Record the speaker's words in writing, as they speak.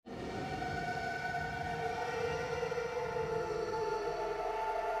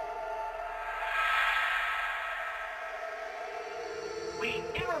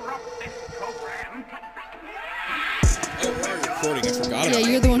Oh, we're recording. I forgot about Yeah, it.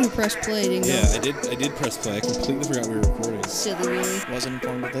 you're the one who pressed play, didn't you? Yeah, I did press play. I completely forgot we were recording. Silly Willy. Wasn't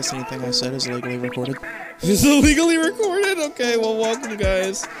informed of this. Anything I said is legally recorded. Is it illegally recorded? Okay, well, welcome,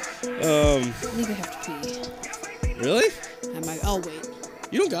 guys. I think I have to pee. Really? I'll wait.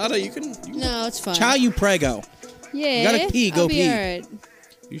 You don't gotta. You can. No, it's fine. Chow, you prego. Yeah. You gotta pee, go I'll be pee. Alright.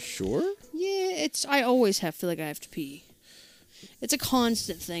 You sure? Yeah, I always feel like I have to pee. It's a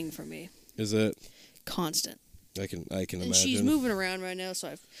constant thing for me. Is it? Constant. I can And imagine. she's moving around right now,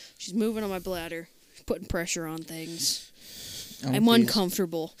 so she's moving on my bladder, putting pressure on things. I'm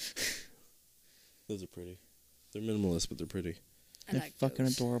uncomfortable. Those are pretty. They're minimalist, but they're pretty. I They're like fucking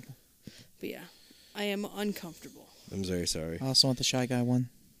those. adorable. But yeah, I am uncomfortable. I'm very sorry. I also want the Shy Guy one.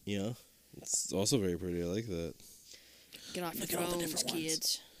 Yeah. It's also very pretty. I like that. Get off your Look at all the phones, different ones.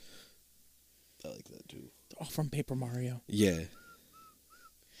 kids. I like that too. They're all from Paper Mario. Yeah.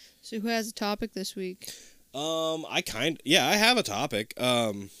 So who has a topic this week? I have a topic.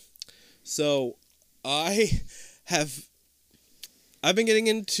 So I've been getting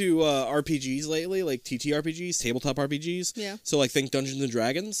into RPGs lately, like TTRPGs, tabletop RPGs. Yeah. So like think Dungeons and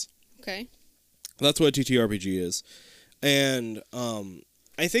Dragons. Okay. That's what a TTRPG is. And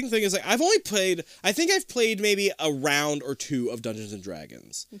I think the thing is like I think I've played maybe a round or two of Dungeons and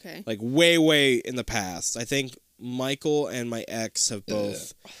Dragons. Okay. Like way in the past. I think Michael and my ex have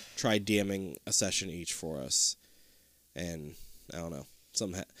both tried DMing a session each for us. And I don't know.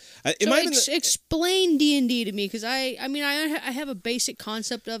 Explain D&D to me, because I have a basic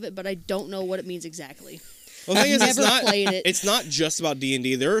concept of it, but I don't know what it means exactly. Well, the thing is, I've never played it. It's not just about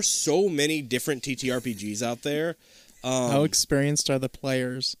D&D. There are so many different TTRPGs out there. How experienced are the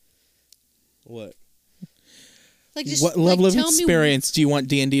players? What? Like, just, What level of tell me- experience do you want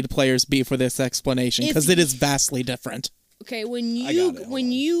D&D players be for this explanation? Because it is vastly different. Okay, when I got it, hold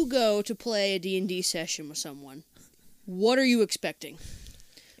on. you go to play a D&D session with someone, what are you expecting?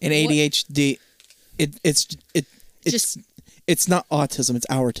 In ADHD, Just- it's not autism, it's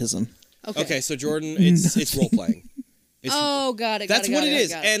autism. Okay, so Jordan, it's role playing. Got it. That's what it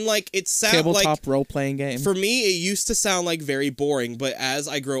is, and like it sounds Tabletop like role-playing game. for me, it used to sound like very boring, but as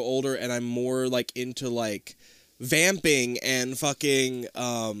I grow older and I'm more like into like vamping and fucking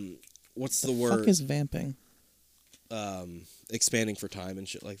what's the word? Fuck is vamping? Expanding for time and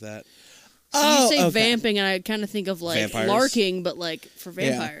shit like that. So you say okay. vamping, and I kind of think of like Vampires. larking, but like for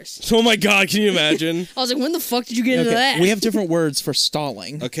vampires. Oh my god, can you imagine? I was like, when the fuck did you get into that? We have different words for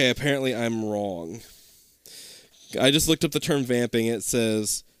stalling. Okay, apparently I'm wrong. I just looked up the term vamping. It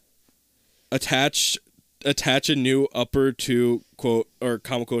says attach a new upper to quote or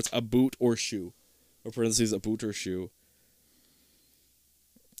comma quotes a boot or shoe, or parentheses a boot or shoe.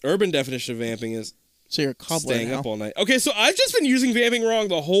 Urban definition of vamping is So you're a cobbler staying now. up all night. Okay, so I've just been using vamping wrong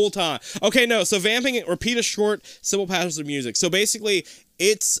the whole time. Okay, no, so vamping, repeat a short, simple passage of music. So basically,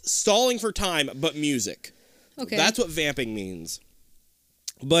 it's stalling for time, but music. Okay. That's what vamping means.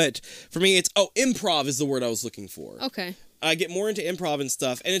 But for me, it's improv is the word I was looking for. Okay. I get more into improv and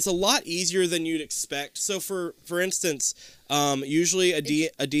stuff, and it's a lot easier than you'd expect. So for instance, usually a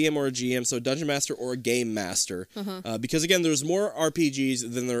DM or a GM, so a dungeon master or a game master, because again, there's more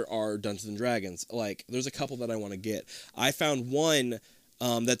RPGs than there are Dungeons and Dragons. Like there's a couple that I want to get. I found one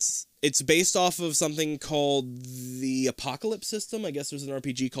it's based off of something called the Apocalypse system. I guess there's an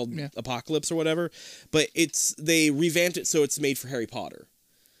RPG called Apocalypse or whatever, but they revamped it so it's made for Harry Potter.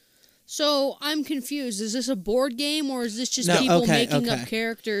 So I'm confused. Is this a board game, or is this just No, people okay, making okay. up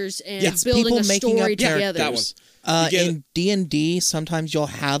characters and Yes, building people a making story up characters. together? That one. You get In D&D, sometimes you'll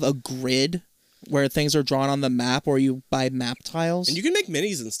have a grid where things are drawn on the map, or you buy map tiles. And you can make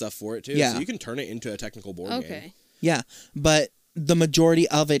minis and stuff for it too. Yeah. So you can turn it into a technical board game. Okay. Yeah, but the majority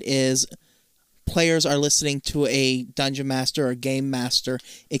of it is players are listening to a dungeon master or game master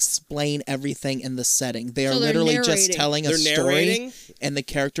explain everything in the setting. They are So they're literally just narrating. telling a They're story, narrating? and the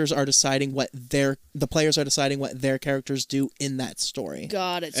characters are deciding the players are deciding what their characters do in that story.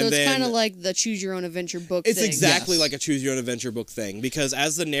 Got it. So And it's kind of then- like the choose your own adventure book It's thing. exactly Yes. like a choose your own adventure book thing, because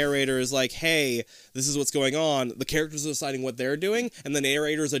as the narrator is like, hey, this is what's going on, the characters are deciding what they're doing, and the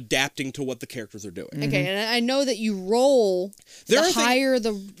narrator is adapting to what the characters are doing. Okay, and I know that you roll, There are the thing- higher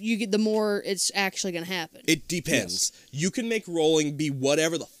you get, the more it's actually going to happen. It depends. You can make rolling be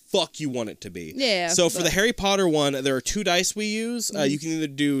whatever the fuck you want it to be. Yeah, So for but- the Harry Potter one, there are 2 dice we use. You can either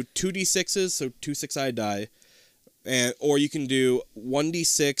do 2d6s, so 2 6-sided die, or you can do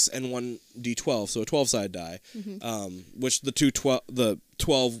 1d6 and 1d12, so a 12-sided die, which the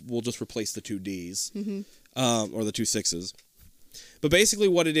 12 will just replace the 2 Ds, or the 2 6s. But basically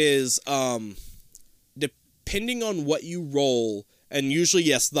what it is, depending on what you roll And usually,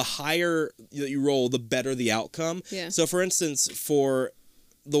 yes, the higher that you roll, the better the outcome. Yeah. So, for instance, for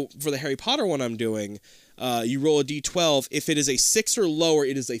the Harry Potter one I'm doing, you roll a d12. If it is a 6 or lower,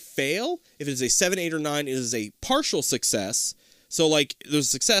 it is a fail. If it is a 7, 8, or 9, it is a partial success. So, like, there's a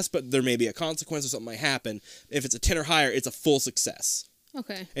success, but there may be a consequence or something might happen. If it's a 10 or higher, it's a full success.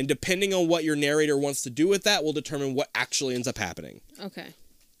 Okay. And depending on what your narrator wants to do with that will determine what actually ends up happening. Okay.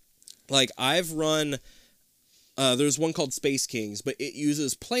 Like, I've run... there's one called Space Kings, but it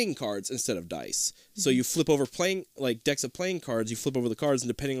uses playing cards instead of dice. So you flip over decks of playing cards, you flip over the cards, and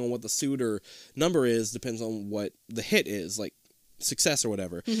depending on what the suit or number is, depends on what the hit is, like success or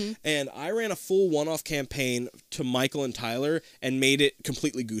whatever. And I ran a full one-off campaign to Michael and Tyler and made it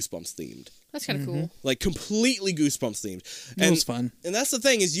completely Goosebumps themed. That's kind of cool. Like, completely Goosebumps themed. It was fun. And that's the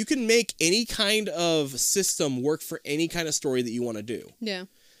thing, is you can make any kind of system work for any kind of story that you want to do. Yeah.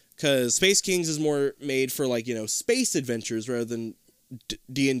 Because Space Kings is more made for, like, you know, space adventures rather than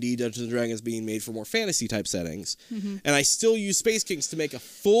D&D, Dungeons & Dragons, being made for more fantasy-type settings. And I still use Space Kings to make a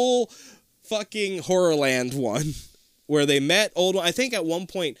full fucking Horrorland one where they met old... I think at one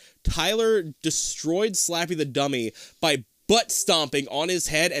point, Tyler destroyed Slappy the Dummy by butt-stomping on his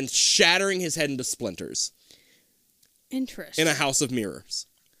head and shattering his head into splinters. Interesting. In a house of mirrors.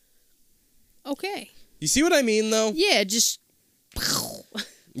 Okay. You see what I mean, though? Yeah, just...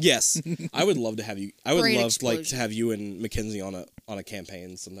 Yes, I would love to have you. I would Brain love explosion. to have you and Mackenzie on a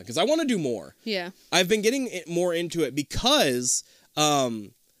campaign sometime, because I want to do more. Yeah. I've been getting more into it because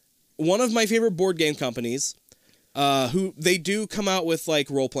one of my favorite board game companies, who they do come out with like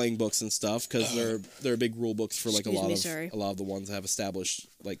role playing books and stuff, because they're big rule books for like a lot of the ones that have established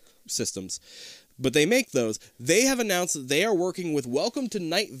like systems. But they make those. They have announced that they are working with Welcome to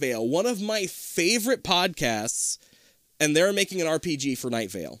Night Vale, one of my favorite podcasts. And they're making an RPG for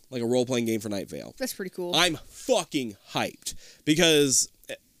Night Vale, like a role-playing game for Night Vale. That's pretty cool. I'm fucking hyped because,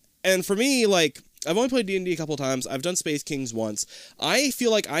 and for me, like, I've only played D&D a couple times. I've done Space Kings once. I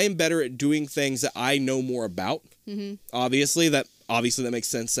feel like I am better at doing things that I know more about. Obviously that makes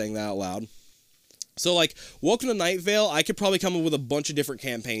sense saying that out loud. So, like, Welcome to Night Vale, I could probably come up with a bunch of different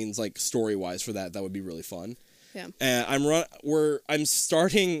campaigns, like, story-wise for that. That would be really fun. Yeah. And I'm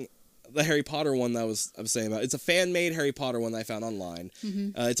starting the Harry Potter one that I was saying about. It's a fan-made Harry Potter one that I found online.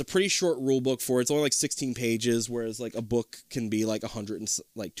 It's a pretty short rule book for it. It's only like 16 pages, whereas like a book can be like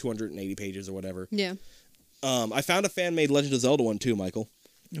 280 pages or whatever. Yeah. I found a fan-made Legend of Zelda one too, Michael.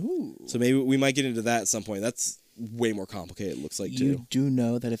 Ooh. So maybe we might get into that at some point. That's way more complicated, it looks like, too. You do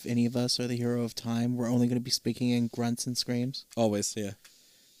know that if any of us are the hero of time, we're only going to be speaking in grunts and screams? Always, yeah.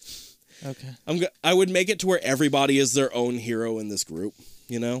 Okay. I would make it to where everybody is their own hero in this group,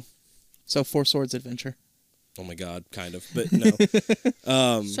 you know? So, Four Swords Adventure. Oh my god, kind of, but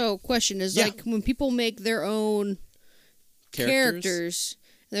no. So, question is, yeah. like, when people make their own characters,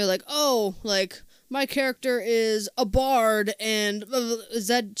 they're like, oh, like, my character is a bard, and is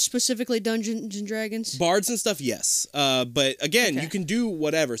that specifically Dungeons and Dragons? Bards and stuff, yes. But again, you can do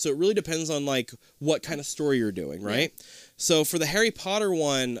whatever. So it really depends on like what kind of story you're doing, right? Yeah. So for the Harry Potter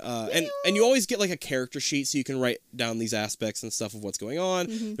one, and you always get like a character sheet so you can write down these aspects and stuff of what's going on.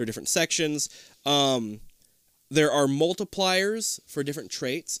 There are different sections. There are multipliers for different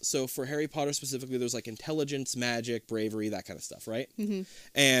traits. So for Harry Potter specifically, there's like intelligence, magic, bravery, that kind of stuff, right?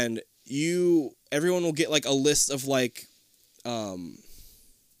 And everyone will get like a list of like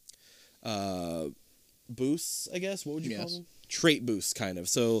boosts, I guess. What would you call them? Trait boosts, kind of.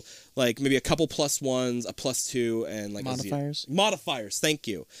 So like maybe a couple +1s, a +2, and like modifiers. Modifiers, thank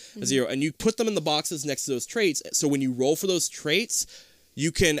you. A 0. And you put them in the boxes next to those traits. So when you roll for those traits,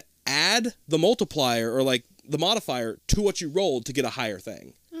 you can add the multiplier or like the modifier to what you rolled to get a higher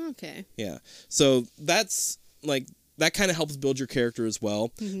thing. Yeah. So that's like that kind of helps build your character as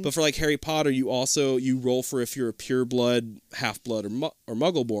well. But for like Harry Potter, you roll for if you're a pure blood, half blood, or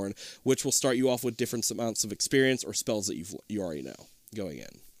muggle born, which will start you off with different amounts of experience or spells that you already know going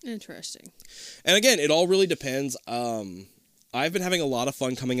in. Interesting. And again, it all really depends. I've been having a lot of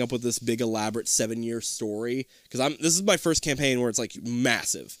fun coming up with this big elaborate 7-year story because this is my first campaign where it's like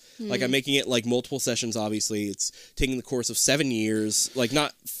massive. Like I'm making it like multiple sessions. Obviously, it's taking the course of 7 years, like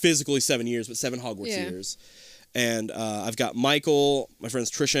not physically 7 years, but 7 Hogwarts years. And I've got Michael, my friends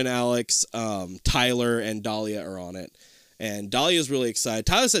Trisha and Alex, Tyler, and Dahlia are on it. And Dahlia's really excited.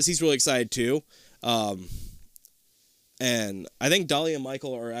 Tyler says he's really excited too. And I think Dahlia and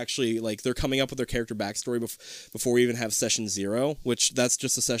Michael are actually, like, they're coming up with their character backstory before we even have session 0, which that's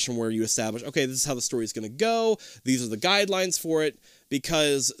just a session where you establish, okay, this is how the story is going to go. These are the guidelines for it.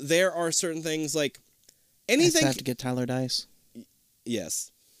 Because there are certain things, like, anything... I have to get Tyler dice.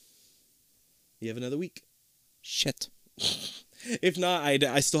 Yes. You have another week. Shit. If not,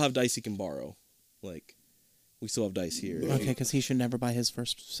 I still have dice he can borrow. Like, we still have dice here. Okay, because he should never buy his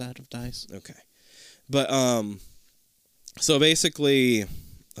first set of dice. Okay. But, so basically,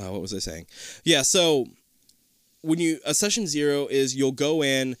 what was I saying? Yeah, so when a session 0 is you'll go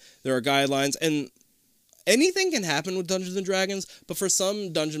in, there are guidelines, and anything can happen with Dungeons & Dragons, but for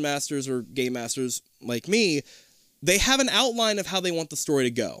some dungeon masters or game masters like me, they have an outline of how they want the story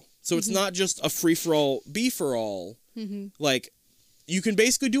to go. So it's not just a free-for-all, be-for-all. Like, you can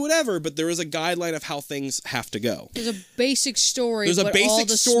basically do whatever, but there is a guideline of how things have to go. There's a basic story. There's a but basic all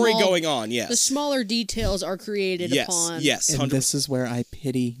the story small, going on, yes. The smaller details are created upon. Yes, And 100%. this is where I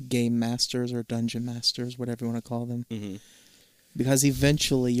pity game masters or dungeon masters, whatever you want to call them. Because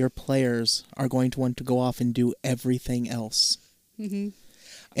eventually your players are going to want to go off and do everything else.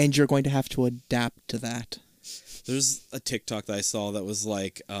 And you're going to have to adapt to that. There's a TikTok that I saw that was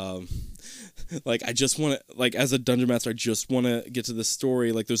like, like I just want to, like as a dungeon master, I just want to get to this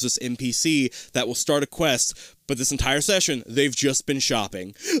story. Like there's this NPC that will start a quest, but this entire session they've just been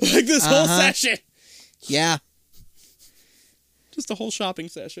shopping. Like this whole session. Yeah. Just a whole shopping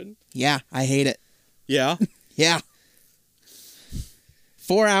session. Yeah, I hate it. Yeah. Yeah.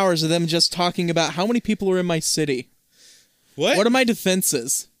 4 hours of them just talking about how many people are in my city. What are my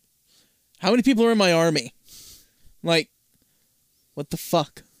defenses? How many people are in my army? Like, what the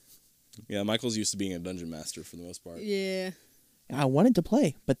fuck? Yeah, Michael's used to being a dungeon master for the most part. Yeah. I wanted to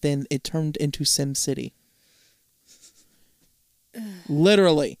play, but then it turned into Sim City.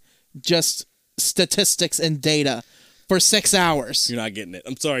 Literally, just statistics and data for 6 hours. You're not getting it.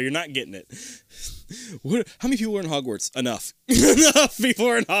 I'm sorry, you're not getting it. How many people are in Hogwarts? Enough. Enough people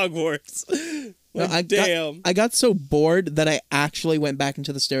are in Hogwarts. Like, damn. I got so bored that I actually went back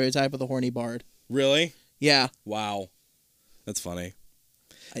into the stereotype of the horny bard. Really? Yeah. Wow. That's funny.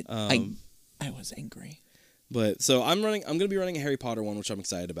 I was angry. But so I'm going to be running a Harry Potter one, which I'm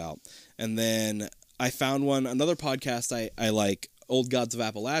excited about. And then I found another podcast I like, Old Gods of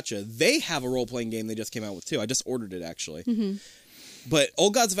Appalachia. They have a role-playing game they just came out with too. I just ordered it actually. But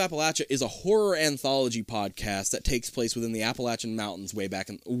Old Gods of Appalachia is a horror anthology podcast that takes place within the Appalachian Mountains way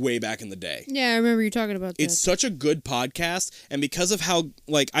back in the day. Yeah, I remember you talking about that. It's such a good podcast, and because of how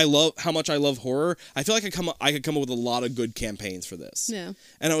much I love horror, I feel like I could come up with a lot of good campaigns for this. Yeah.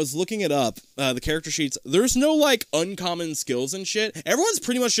 And I was looking it up, the character sheets. There's no like uncommon skills and shit. Everyone's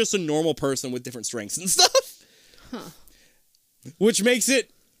pretty much just a normal person with different strengths and stuff. Huh. Which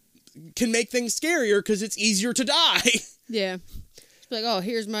can make things scarier because it's easier to die. Yeah. Like, oh,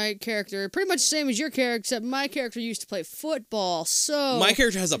 here's my character. Pretty much the same as your character, except my character used to play football, so... My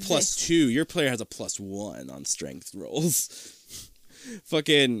character has a +2. Your player has a +1 on strength rolls.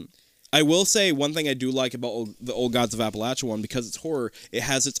 Fucking... I will say one thing I do like about the Old Gods of Appalachia one, because it's horror, it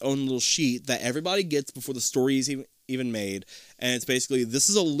has its own little sheet that everybody gets before the story is even made. And it's basically, this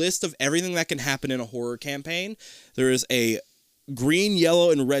is a list of everything that can happen in a horror campaign. There is a green,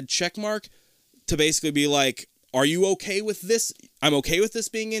 yellow, and red check mark to basically be like, are you okay with this? I'm okay with this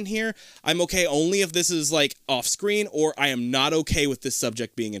being in here. I'm okay only if this is like off screen, or I am not okay with this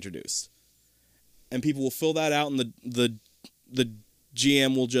subject being introduced. And people will fill that out, and the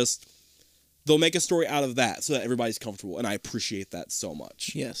GM will they'll make a story out of that so that everybody's comfortable, and I appreciate that so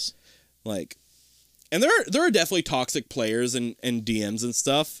much. Yes. Like, and there are definitely toxic players and DMs and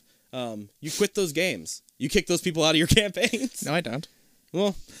stuff. You quit those games. You kick those people out of your campaigns. No, I don't.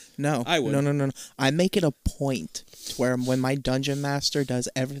 Well, no. I would. No. I make it a point to where when my dungeon master does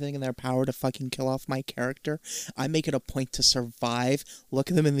everything in their power to fucking kill off my character, I make it a point to survive, look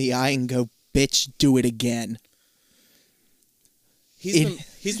them in the eye, and go, bitch, do it again.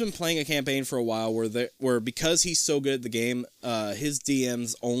 He's been playing a campaign for a while where because he's so good at the game, his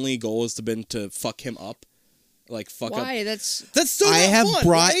DM's only goal has been to fuck him up. Like, fuck up. Why? That's so I have fun,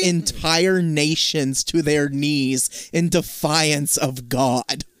 brought right? entire nations to their knees in defiance of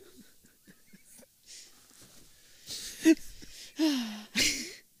God.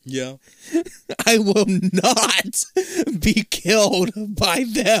 Yeah. I will not be killed by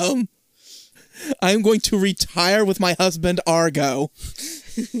them. I'm going to retire with my husband, Argo.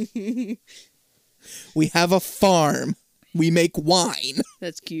 We have a farm. We make wine.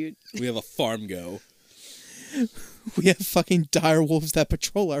 That's cute. We have a farm go. We have fucking dire wolves that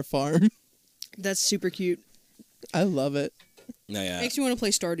patrol our farm. That's super cute. I love it. No, yeah. Makes me want to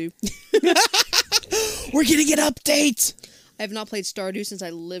play Stardew. We're getting an update. I have not played Stardew since I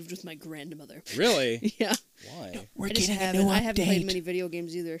lived with my grandmother. Really? Yeah. Why? We're I just getting a haven't. new I haven't played update. many video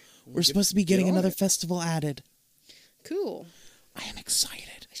games either. We're supposed to be getting another festival added. Cool. I am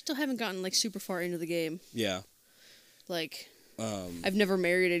excited. I still haven't gotten like super far into the game. Yeah. Like, I've never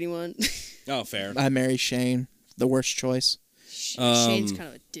married anyone. Oh, fair. I marry Shane. The worst choice. Shane's kind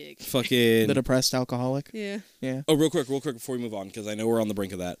of a dick. Fucking The depressed alcoholic. Yeah. Yeah. Oh, real quick before we move on, because I know we're on the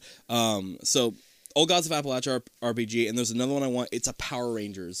brink of that. So Old Gods of Appalachia RPG, and there's another one I want. It's a Power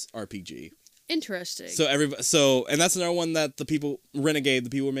Rangers RPG. Interesting. So and that's another one that the people Renegade, the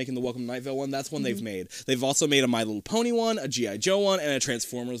people who are making the Welcome to Night Vale one, that's one they've made. They've also made a My Little Pony one, a G.I. Joe one, and a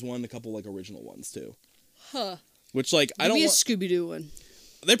Transformers one, a couple like original ones too. Huh. Which like I don't Maybe a want. Scooby-Doo one.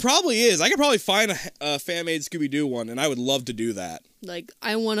 There probably is. I could probably find a fan made Scooby Doo one, and I would love to do that. Like,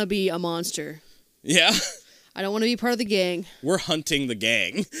 I want to be a monster. Yeah. I don't want to be part of the gang. We're hunting the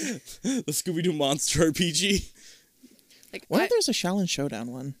gang. The Scooby Doo Monster RPG. Like, What if there's a Shaolin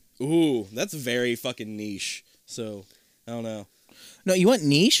Showdown one? Ooh, that's very fucking niche. So, I don't know. No, you want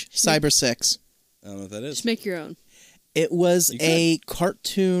niche? Cyber 6. I don't know what that is. just make your own. It was You a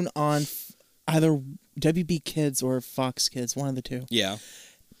cartoon on either WB Kids or Fox Kids, one of the two. Yeah.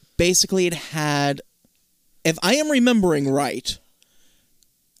 Basically, it had, if I am remembering right,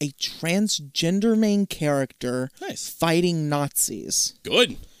 a transgender main character Nice. fighting Nazis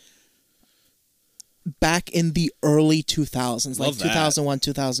Good. back in the early 2000s, like Love that. 2001,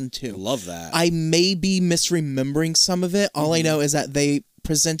 2002. Love that. I may be misremembering some of it. All I know is that they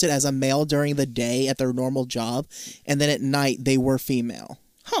presented as a male during the day at their normal job, and then at night they were female.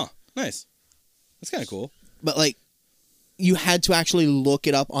 Huh. Nice. That's kind of cool. But like, you had to actually look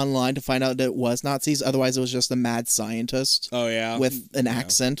it up online to find out that it was Nazis. Otherwise, it was just a mad scientist Oh, yeah. with an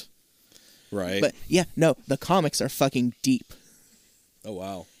accent. Right. But yeah, no, the comics are fucking deep. Oh,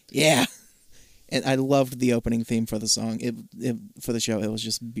 wow. Yeah. And I loved the opening theme for the song. It for the show. It was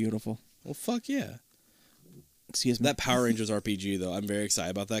just beautiful. Well, fuck yeah. Excuse me. That Power Rangers RPG, though, I'm very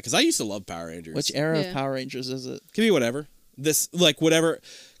excited about that, because I used to love Power Rangers. Which era Yeah. of Power Rangers is it? Could be whatever. This, like, whatever.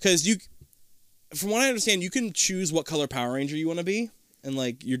 Because from what I understand, you can choose what color Power Ranger you want to be, and,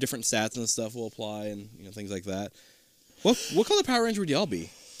 like, your different stats and stuff will apply, and, you know, things like that. What color Power Ranger would y'all be?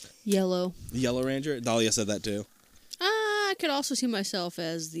 Yellow. The Yellow Ranger? Dahlia said that, too. I could also see myself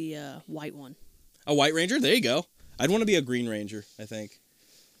as the white one. A White Ranger? There you go. I'd want to be a Green Ranger, I think.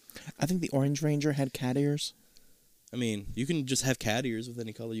 I think the Orange Ranger had cat ears. I mean, you can just have cat ears with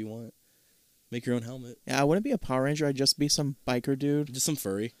any color you want. Make your own helmet. Yeah, I wouldn't be a Power Ranger. I'd just be some biker dude. Just some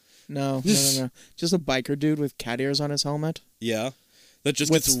furry. No. Just a biker dude with cat ears on his helmet. Yeah. That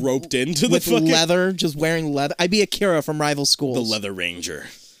just With- gets roped into the With fucking... leather, just wearing leather. I'd be Akira from Rival Schools. The Leather Ranger.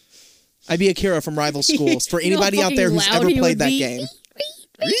 I'd be Akira from Rival Schools. For anybody out there who's fucking loud ever he played would that be. game.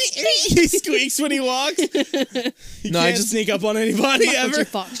 He squeaks when he walks. He No, can't I just sneak up on anybody What's ever. your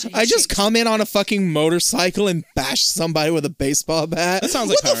fox? I just come in on a fucking motorcycle and bash somebody with a baseball bat. That sounds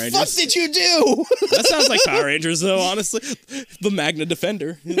like what Power the fuck Rangers. did you do? That sounds like Power Rangers, though, honestly. The Magna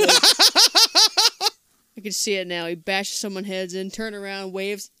Defender. I can see it now. He bashes someone's heads in, turn around,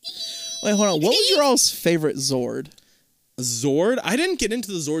 waves. Wait, hold on. What was your all's favorite Zord? Zord? I didn't get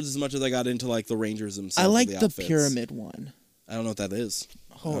into the Zords as much as I got into, like, the Rangers themselves. I like the the outfits. pyramid one. I don't know what that is.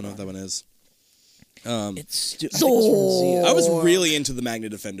 I don't know what that one is. It's I think it's from Zeo. I was really into the Magna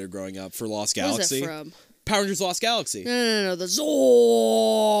Defender growing up for Lost Where's Galaxy. that from? Power Rangers Lost Galaxy. No. The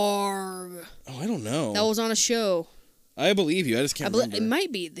Zorg. Oh, I don't know. That was on a show. I believe you. I just can't remember. It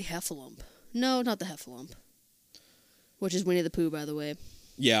might be the Heffalump. No, not the Heffalump. Which is Winnie the Pooh, by the way.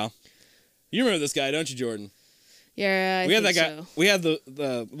 Yeah. You remember this guy, don't you, Jordan? Yeah, We had that guy. So. We had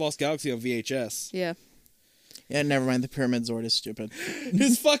the Lost Galaxy on VHS. Yeah. Yeah, never mind. The pyramid Zord is stupid.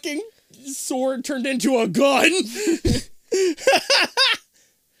 His fucking sword turned into a gun.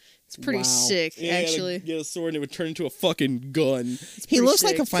 It's pretty Wow. sick, Yeah, he had actually. get a sword and it would turn into a fucking gun. He pretty looks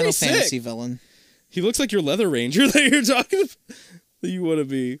like sick. a Final Pretty Fantasy sick. villain. He looks like your Leather Ranger that you're talking about, that you want to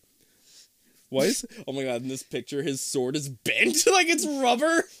be. Why is? Oh my god! In this picture, his sword is bent like it's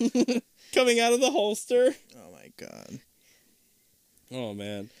rubber coming out of the holster. Oh my god. Oh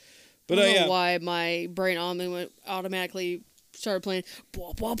man! I But don't know yeah, why my brain automatically started playing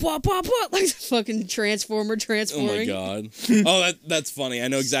blah, blah, blah, blah, blah, like the fucking Transformer oh transforming. my god! Oh, that's funny. I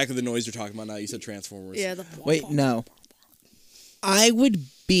know exactly the noise you're talking about now. You said Transformers. Yeah. The blah, Wait, blah, no. I would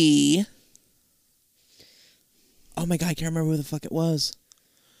be. Oh my god, I can't remember who the fuck it was.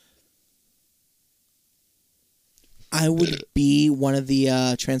 I would be one of the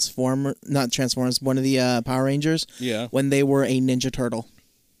not Transformers, one of the Power Rangers Yeah. when they were a Ninja Turtle.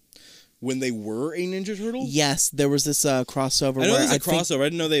 When they were a Ninja Turtle. Yes, there was this crossover I know where there's a I think, crossover. I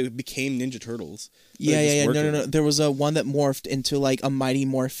didn't know they became Ninja Turtles. yeah. No. There was a one that morphed into like a Mighty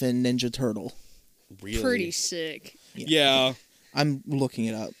Morphin Ninja Turtle. Really? Pretty sick. Yeah. I'm looking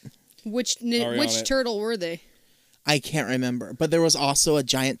it up. Which Already on which it. turtle were they? I can't remember, but there was also a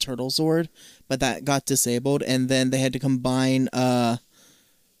giant turtle Zord, but that got disabled, and then they had to combine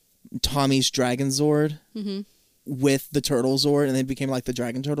Tommy's Dragon Zord with the Turtle Zord, and then became like the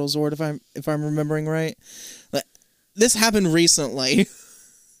Dragon Turtle Zord, if I'm remembering right. Like, this happened recently,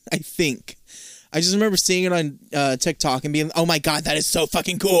 I think. I just remember seeing it on TikTok and being, oh my god, that is so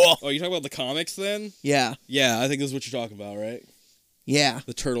fucking cool. Oh, you talking about the comics then? Yeah. Yeah, I think this is what you're talking about, right? Yeah.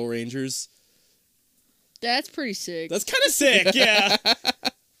 The Turtle Rangers. That's pretty sick. That's kind of sick, yeah.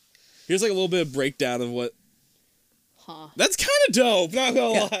 Here's like a little bit of breakdown of what... Huh. That's kind of dope, not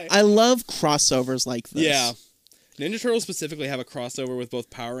gonna lie. I love crossovers like this. Yeah. Ninja Turtles specifically have a crossover with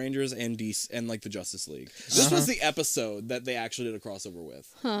both Power Rangers and DC and like the Justice League. This was the episode that they actually did a crossover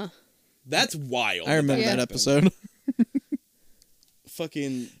with. Huh. That's wild. I remember that happened. episode.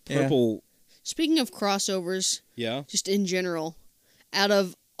 Fucking purple. Speaking of crossovers, Yeah. just in general, out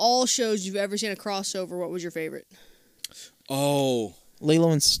of all shows you've ever seen a crossover, what was your favorite? Oh.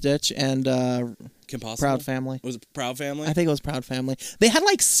 Lilo and Stitch and Kim Possible? Proud Family. Was it Proud Family? I think it was Proud Family. They had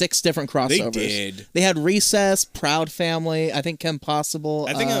like 6 different crossovers. They did. They had Recess, Proud Family, I think Kim Possible.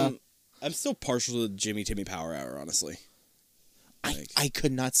 I think I'm still partial to Jimmy Timmy Power Hour, honestly. I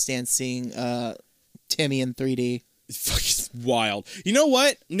could not stand seeing Timmy in 3D. It's fucking wild. You know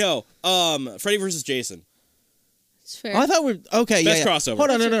what? No. Freddy versus Jason. It's fair. Oh, I thought okay. Best yeah. crossover. Hold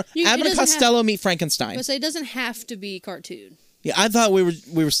on, no. It Abbott and doesn't Costello meet Frankenstein. But say it doesn't have to be cartoon. Yeah, I thought we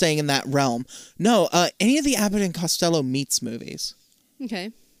were staying in that realm. No, any of the Abbott and Costello meets movies.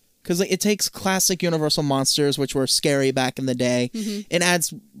 Okay. Because like, it takes classic Universal monsters, which were scary back in the day, and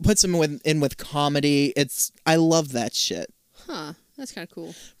puts them in with comedy. I love that shit. Huh. That's kind of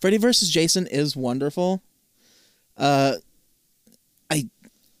cool. Freddy vs. Jason is wonderful. I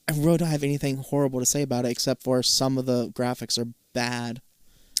really don't have anything horrible to say about it, except for some of the graphics are bad.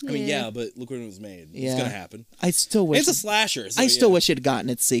 I mean, yeah, but look when it was made. Yeah. It's gonna happen. I still wish It's a slasher. So I still yeah. wish it had gotten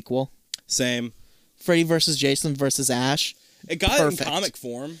its sequel. Same. Freddy vs. Jason versus Ash. It got Perfect. it in comic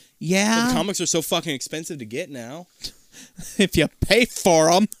form. Yeah. But the comics are so fucking expensive to get now. If you pay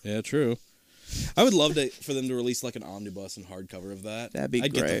for them. Yeah, true. I would love for them to release like an omnibus and hardcover of that. That'd be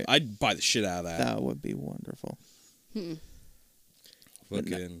I'd great. I'd buy the shit out of that. That would be wonderful.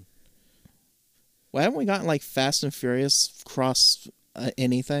 Fucking. Why haven't we gotten like Fast and Furious cross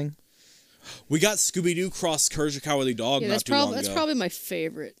anything? We got Scooby Doo cross Courage the Cowardly Dog Yeah, not that's too long ago. that's probably my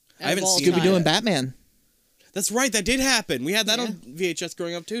favorite. I haven't seen Scooby Doo Yeah. and Batman. That's right. That did happen. We had that Yeah. on VHS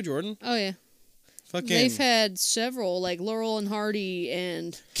growing up too, Jordan. Oh yeah. Fucking They've had several, like Laurel and Hardy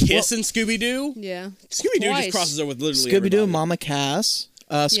and Kiss and Scooby Doo. yeah. Scooby Doo Twice. just crosses over with literally Scooby Doo everybody. and Mama Cass.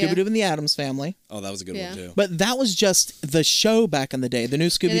 Scooby Doo and the Addams Family. Oh, that was a good Yeah. one too. But that was just the show back in the day. The new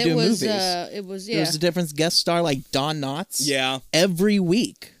Scooby And Doo it was movies. it was There yeah. was a different guest star like Don Knotts. Yeah, Every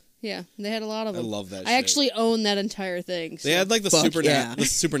week. Yeah, they had a lot of I them. love that. I shit. actually own that entire thing. So. They had like the Fuck yeah. the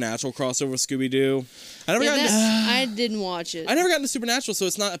supernatural crossover with Scooby Doo. I never Yeah, got into, I didn't watch it. I never got into supernatural, so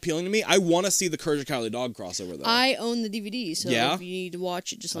it's not appealing to me. I want to see the Courage the Cowardly Dog crossover though. I own the DVD, so Yeah? if you need to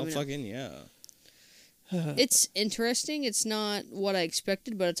watch it, just let Oh me know. fucking yeah. It's interesting. It's not what I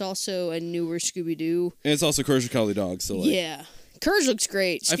expected, but it's also a newer Scooby Doo. And it's also Courage the Cowardly Dog. So like, Yeah, Courage looks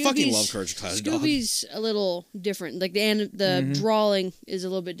great. I fucking Scooby's- love Courage the Cowardly Dog. Scooby's a little different. Like the drawing is a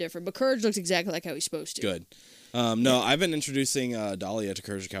little bit different, but Courage looks exactly like how he's supposed to. Good. No, I've been introducing Dahlia to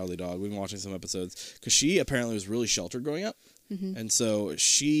Courage the Cowardly Dog. We've been watching some episodes because she apparently was really sheltered growing up, and so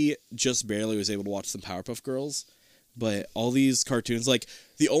she just barely was able to watch some Powerpuff Girls. But all these cartoons, like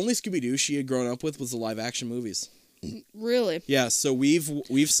the only Scooby Doo she had grown up with was the live action movies. Really? Yeah, so we've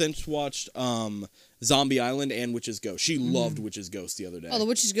since watched Zombie Island and Witch's Ghost. She loved Witch's Ghost the other day. Oh, the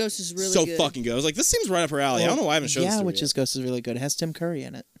Witch's Ghost is really so good. fucking good. I was like, this seems right up her alley. I don't know why I haven't shown this to her Witch's yet. Ghost is really good. It has Tim Curry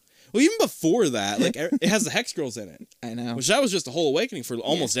in it. Well, even before that, like it has the Hex Girls in it, I know. which that was just a whole awakening for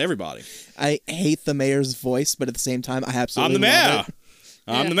almost everybody. I hate the mayor's voice, but at the same time, I absolutely I'm the love mayor. it.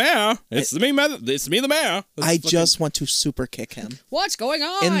 I'm Yeah. the mayor. It's me, it's me, the mayor. I just want to super kick him. What's going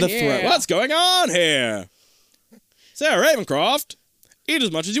on In the here? throat. What's going on here? Sarah Ravencroft, eat as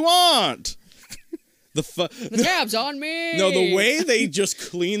much as you want. The tab's on me. No, the way they just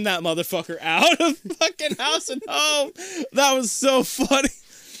cleaned that motherfucker out of fucking house and home, that was so funny.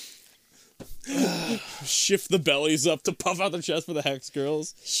 Shift the bellies up to puff out the chest for the Hex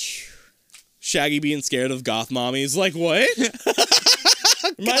Girls. Shaggy being scared of goth mommies. Like, what?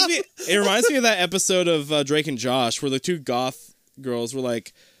 It reminds me of that episode of Drake and Josh where the two goth girls were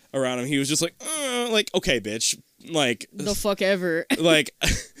like around him. He was just like, okay, bitch. Like, the fuck ever. like,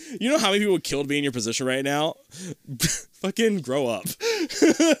 you know how many people would kill to be in your position right now? Fucking grow up.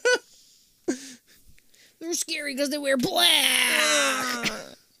 They're scary because they wear black.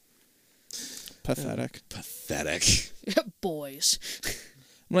 Pathetic. Pathetic. Boys.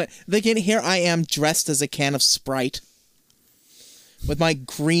 They can. Here I am dressed as a can of Sprite. with my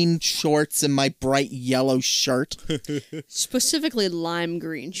green shorts and my bright yellow shirt. Specifically lime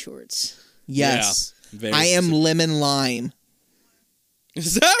green shorts. Yes. Very I am specific. lemon lime.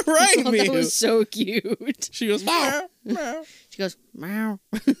 Is that right, Oh, Mew? that was so cute. She goes, meow, meow. She goes, meow.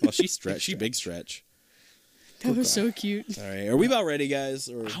 Well, she stretch. She big stretch. That was so cute. All right. Are we about ready, guys?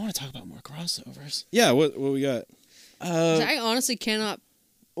 Or I want to talk about more crossovers. yeah, what we got? I honestly cannot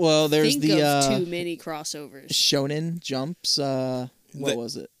Well, there's think the of too many crossovers. Shonen Jumps. What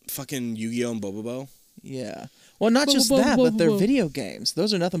was it? Fucking Yu-Gi-Oh and Bobobo. Yeah. Well, not just Bo- bo- that, bo- but they're bo- video games.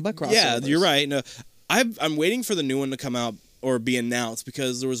 Those are nothing but crossovers. Yeah, you're right. No, I'm waiting for the new one to come out or be announced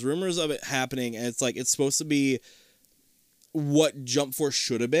because there was rumors of it happening, and it's like it's supposed to be what Jump Force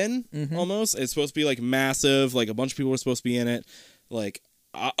should have been. Almost, it's supposed to be like massive. Like a bunch of people were supposed to be in it. Like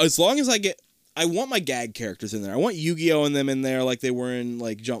as long as I want my gag characters in there. I want Yu-Gi-Oh and them in there, like they were in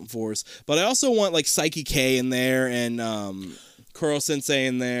like Jump Force. But I also want like Psyche K in there and Kuro Sensei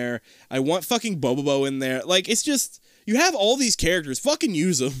in there. I want fucking Bobobo in there. Like it's just you have all these characters. Fucking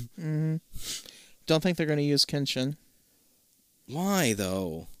use them. Don't think they're going to use Kenshin. Why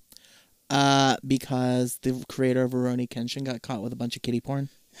though? Because the creator of Rurouni Kenshin got caught with a bunch of kiddie porn.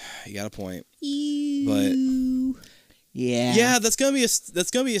 You got a point. Ew. Yeah. Yeah, that's gonna be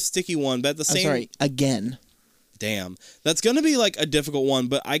a sticky one. But at the I'm same, sorry. Again. damn, that's gonna be like a difficult one.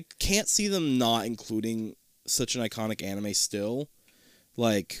 But I can't see them not including such an iconic anime still.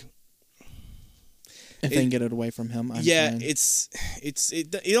 Like, If they can get it away from him, I'm yeah, fine.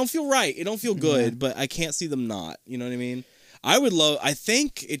 it don't feel right. It don't feel good. But I can't see them not. You know what I mean? I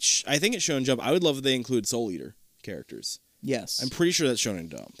think it's Shonen Jump. I would love if they include Soul Eater characters. Yes. I'm pretty sure that's Shonen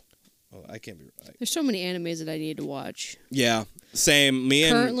Jump. Oh, I can't be right. There's so many animes that I need to watch. Yeah, same.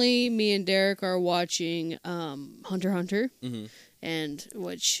 Currently, me and Derek are watching Hunter x Hunter, and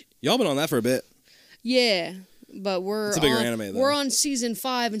which y'all been on that for a bit. yeah, but we're It's a bigger on, anime, though. We're on season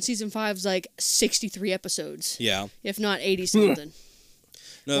 5, and season 5's like 63 episodes, Yeah. if not 80 something.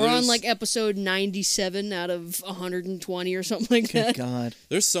 No, We're on there's- like episode 97 out of 120 or something like Good that. God.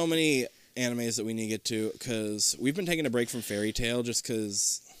 There's so many animes that we need to get to because we've been taking a break from Fairy Tail just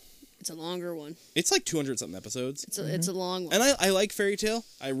because It's a longer one. it's like 200 something episodes. It's a long one. And I like Fairy Tail.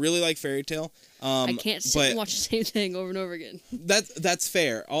 I really like Fairy Tail. I can't sit but and watch the same thing over and over again. that's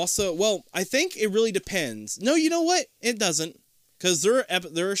fair. Also, well, I think it really depends. No, you know what? It doesn't. Because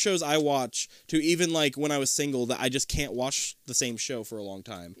there are shows I watch to even like when I was single that I just can't watch the same show for a long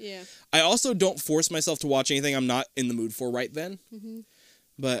time. Yeah. I also don't force myself to watch anything I'm not in the mood for right then.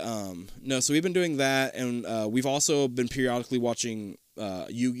 But no, so we've been doing that, and we've also been periodically watching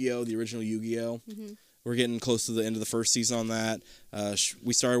Yu-Gi-Oh, the original Yu-Gi-Oh. We're getting close to the end of the first season on that.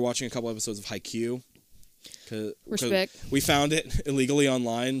 We started watching a couple episodes of Haikyuu. Respect. We found it illegally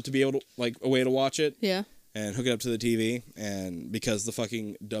online to be able to like a way to watch it Yeah. and hook it up to the TV, and because the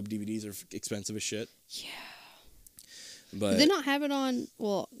fucking dub DVDs are expensive as shit. Yeah. But Do they not have it on?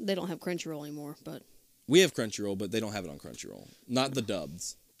 Well, they don't have Crunchyroll anymore, but we have Crunchyroll, but they don't have it on Crunchyroll. Not the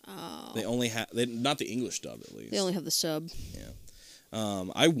dubs. oh, They only have not the English dub at least. they only have the sub.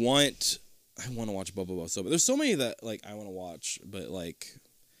 I want to watch Bobobo so, but there's so many that like I want to watch, but like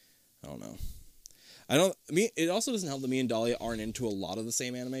I don't know. It also doesn't help that me and Dahlia aren't into a lot of the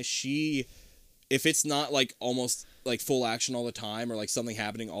same anime. If it's not like almost like full action all the time or like something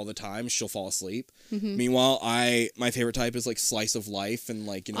happening all the time, she'll fall asleep. Meanwhile, my favorite type is like slice of life and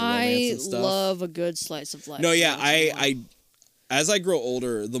like romance I and stuff. love a good slice of life. No, yeah, once in a while. I as I grow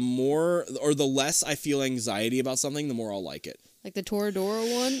older, the more or the less I feel anxiety about something, the more I'll like it. like the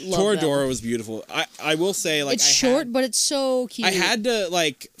Toradora one. Love that Toradora one. was beautiful. I will say like It's I short, but it's so cute. I had to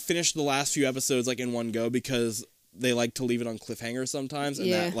like finish the last few episodes like in one go because they like to leave it on cliffhanger sometimes, and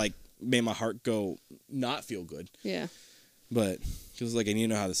Yeah. that like made my heart go not feel good. Yeah. But because like I need to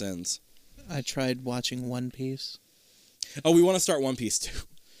know how this ends. I tried watching One Piece. Oh, we want to start One Piece too.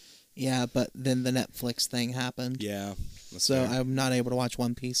 Yeah, but then the Netflix thing happened. Yeah. that's So fair. I'm not able to watch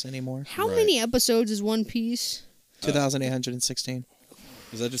One Piece anymore. How Right. many episodes is One Piece? 2,816.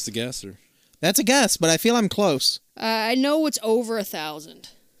 Is that just a guess or? That's a guess, but I feel I'm close. I know it's over 1,000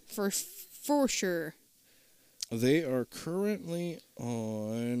 for sure. They are currently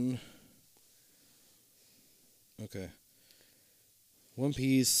on. Okay. One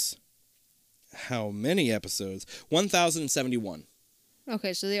Piece. How many episodes? 1,071.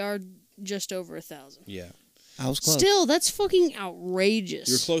 Okay, so they are just over 1,000. Yeah. I was close. Still, that's fucking outrageous.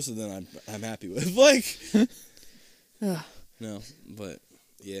 You're closer than I'm happy with. Like. Ugh. No, but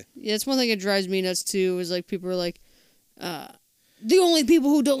yeah. Yeah, it's one thing that drives me nuts too. Is like people are like, the only people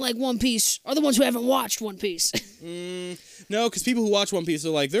who don't like One Piece are the ones who haven't watched One Piece. No, because people who watch One Piece are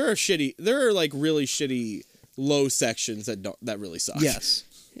like there are like really shitty low sections that really suck. Yes.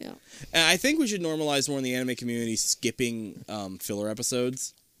 Yeah. And I think we should normalize more in the anime community skipping filler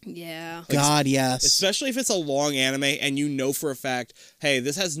episodes. Yeah. God, yes. Especially if it's a long anime and you know for a fact, hey,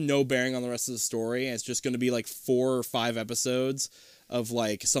 this has no bearing on the rest of the story, and it's just going to be like 4 or 5 episodes of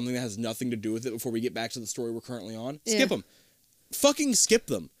like something that has nothing to do with it before we get back to the story we're currently on. Yeah. Skip them. Fucking skip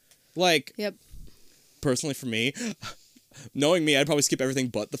them. Like, Yep. personally for me, knowing me, I'd probably skip everything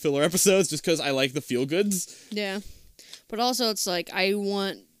but the filler episodes just because I like the feel-goods. Yeah. But also, it's like, I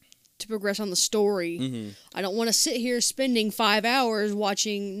want to progress on the story. Mm-hmm. I don't want to sit here spending 5 hours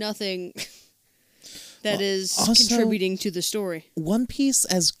watching nothing that is also- contributing to the story. One Piece,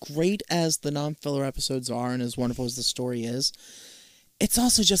 as great as the non-filler episodes are and as wonderful as the story is, it's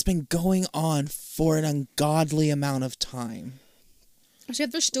also just been going on for an ungodly amount of time.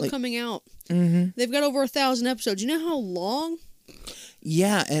 Except they're still Like- coming out. Mm-hmm. They've got over 1,000 episodes. You know how long?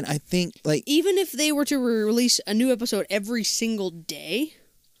 Yeah, and I think, like, Even if they were to release a new episode every single day,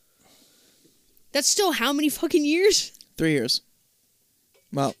 that's still how many fucking years? 3 years.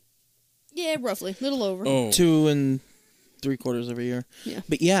 Well, Yeah, roughly. Little over. Oh. 2 3/4 every year. Yeah.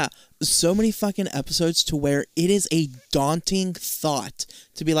 But yeah, so many fucking episodes to where it is a daunting thought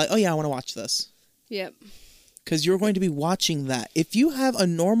to be like, oh yeah, I want to watch this. Yep. Because you're going to be watching that. If you have a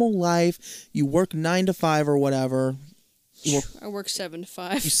normal life, you work 9 to 5 or whatever, I work 7 to you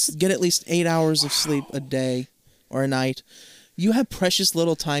 5. get at least 8 hours of sleep a day or a night, you have precious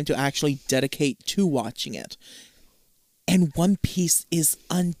little time to actually dedicate to watching it. And One Piece is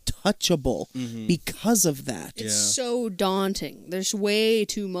untouchable because of that. It's so daunting. There's way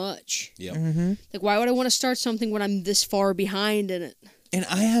too much. Yep. Like, why would I want to start something when I'm this far behind in it? And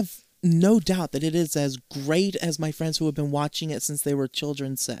I have no doubt that it is as great as my friends who have been watching it since they were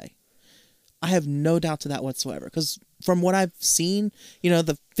children say. I have no doubt to that whatsoever. Because from what I've seen,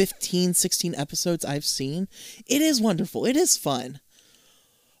 the 15, 16 episodes I've seen, it is wonderful. It is fun.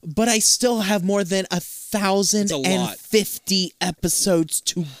 But I still have more than 1,050 episodes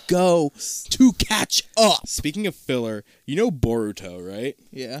to go to catch up. Speaking of filler, you know Boruto, right?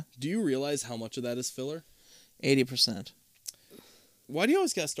 Yeah. Do you realize how much of that is filler? 80%. Why do you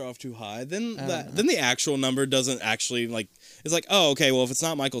always gotta start off too high? Then I don't know. then the actual number doesn't actually it's like, oh, okay, well if it's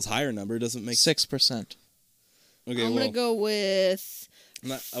not Michael's higher number, it doesn't make 6%. Okay, I'm well, going to go with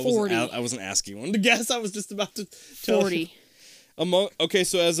I 40. wasn't asking one to guess. I was just about to tell 40.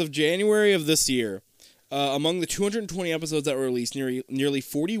 So as of January of this year, among the 220 episodes that were released, nearly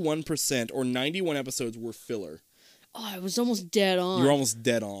 41% or 91 episodes were filler. Oh, I was almost dead on. You were almost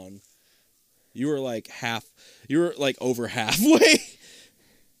dead on. You were like over halfway.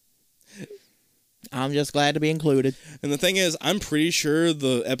 I'm just glad to be included. And the thing is, I'm pretty sure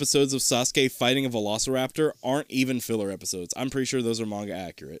the episodes of Sasuke fighting a Velociraptor aren't even filler episodes. I'm pretty sure those are manga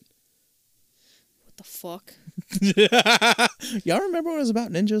accurate. What the fuck? Y'all remember when it was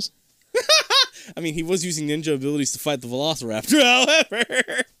about ninjas? I mean, he was using ninja abilities to fight the Velociraptor,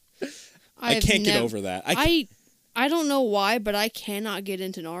 however. I can't get over that. I don't know why, but I cannot get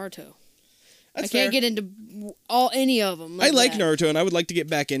into Naruto. That's I can't fair. get into any of them. I like that. Naruto, and I would like to get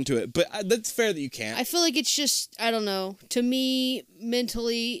back into it, but that's fair that you can't. I feel like it's just, I don't know. To me,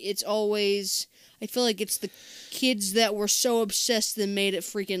 mentally, it's always, I feel like it's the kids that were so obsessed that made it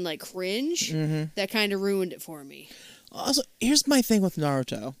freaking like cringe that kind of ruined it for me. Also, here's my thing with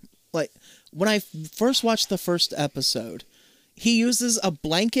Naruto. Like, when I first watched the first episode, he uses a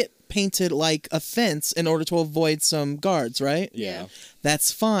blanket painted like a fence in order to avoid some guards, right? Yeah.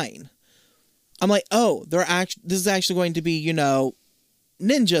 That's fine. I'm like, oh, this is actually going to be,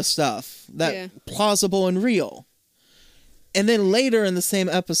 ninja stuff. Yeah. Plausible and real. And then later in the same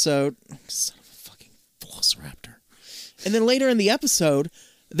episode, son of a fucking velociraptor. And then later in the episode,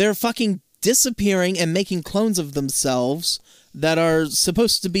 they're fucking disappearing and making clones of themselves that are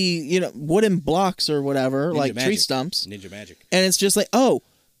supposed to be, wooden blocks or whatever, Ninja like tree magic. stumps. Ninja magic. And it's just like, oh,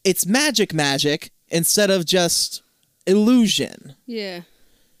 it's magic instead of just illusion. Yeah.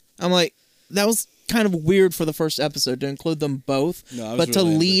 I'm like, that was kind of weird for the first episode to include them both, No, I was but to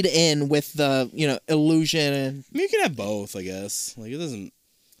really into lead in with the, illusion and I mean, you can have both, I guess. Like, it doesn't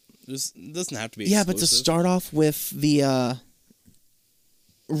have to be yeah, but to exclusive. start off with the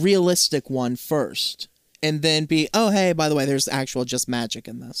realistic one first, and then be, oh hey, by the way, there's actual just magic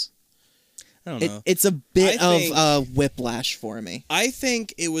in this. I don't know. It's a bit I think- of whiplash for me. I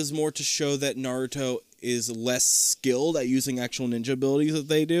think it was more to show that Naruto is less skilled at using actual ninja abilities that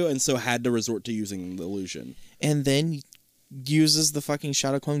they do, and so had to resort to using the illusion. And then uses the fucking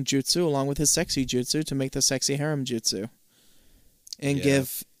Shadow Clone Jutsu along with his sexy jutsu to make the sexy harem jutsu. And Yeah.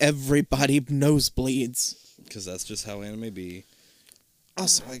 give everybody nosebleeds. Because that's just how anime be.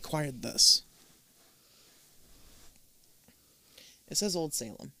 Also, I acquired this. It says Old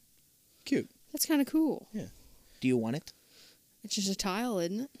Salem. Cute. That's kind of cool. Yeah. Do you want it? It's just a tile,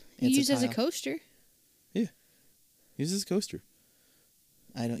 isn't it? You It's a use it as a tile. coaster. Use this coaster.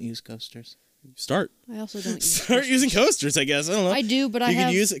 I don't use coasters. Start. I also don't use Start using coasters, I guess. I don't know. I do, but I you have...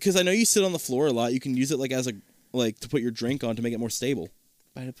 can use it because I know you sit on the floor a lot. You can use it like as a to put your drink on to make it more stable.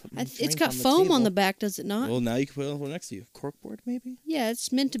 I put my It's drink got on the foam on table. the back, does it not? Well, now you can put it on the one next to you. Corkboard, maybe? Yeah,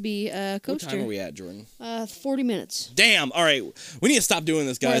 it's meant to be a What coaster. time are we at, Jordan? 40 minutes. Damn. All right, we need to stop doing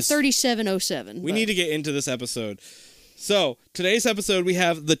this, We're at guys. 37:07. We need to get into this episode. So today's episode, we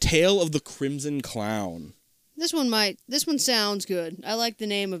have the Tale of the Crimson Clown. This one sounds good. I like the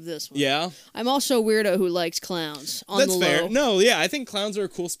name of this one. Yeah, I'm also a weirdo who likes clowns. On that's the fair. low. No, yeah, I think clowns are a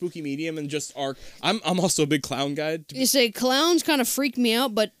cool, spooky medium, and just are. I'm also a big clown guy. You say clowns kind of freak me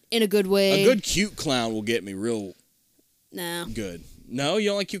out, but in a good way. A good cute clown will get me real No, good. No, you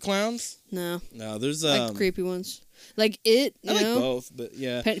don't like cute clowns? no. No, there's I like creepy ones. Like it, you I like know? both, but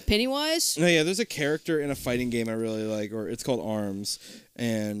yeah. Pennywise? No, yeah, there's a character in a fighting game I really like, or it's called Arms,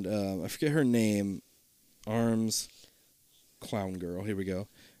 and I forget her name. Arms, clown girl. Here we go.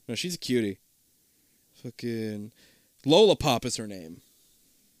 No, she's a cutie. Fucking Lola Pop is her name.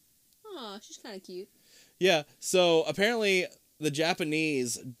 Oh, she's kind of cute. Yeah. So apparently the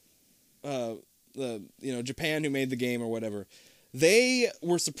Japanese, Japan who made the game or whatever, they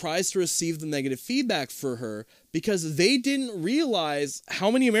were surprised to receive the negative feedback for her because they didn't realize how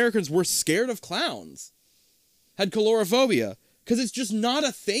many Americans were scared of clowns, had coulrophobia, because it's just not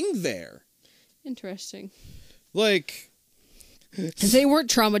a thing there. Interesting. Like, They weren't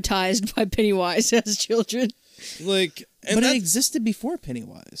traumatized by Pennywise as children. and But it existed before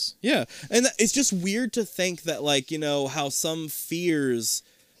Pennywise. yeah, and it's just weird to think that, how some fears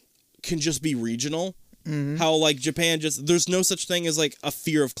can just be regional. Mm-hmm. How Japan there's no such thing as a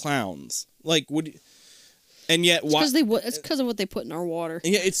fear of clowns. And yet why? It's because of what they put in our water.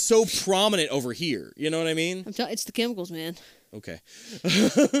 And yet it's so prominent over here. You know what I mean? It's the chemicals, man. Okay.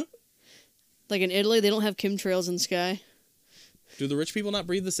 Like in Italy, they don't have chemtrails in the sky. Do the rich people not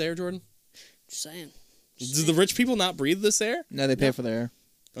breathe this air, Jordan? Just saying. Do the rich people not breathe this air? No, they pay for their air.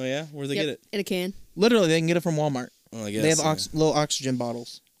 Oh yeah, where'd they Yep, get it? in a can. Literally, they can get it from Walmart. Oh, I guess They have yeah. little oxygen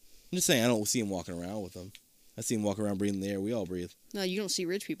bottles. I'm just saying, I don't see them walking around with them. I see them walking around breathing the air. We all breathe. No, you don't see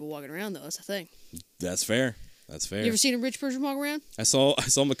rich people walking around though. That's the thing. That's fair. That's fair. You ever seen a rich person walk around? I saw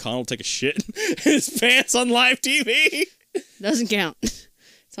McConnell take a shit in his pants on live TV. Doesn't count.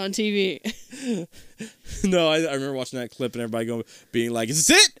 It's on TV. No, I remember watching that clip and everybody being like, "Is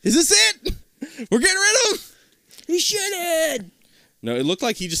this it? Is this it? We're getting rid of him." He shitted. No, it looked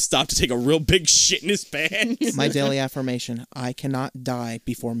like he just stopped to take a real big shit in his pants. My daily affirmation: I cannot die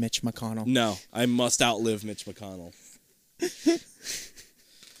before Mitch McConnell. No, I must outlive Mitch McConnell.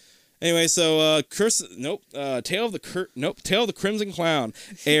 Anyway, so Tale of the Crimson Clown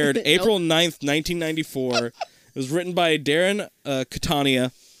aired April 9th, 1994. It was written by Darren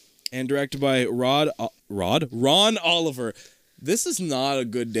Catania and directed by Ron Oliver. This is not a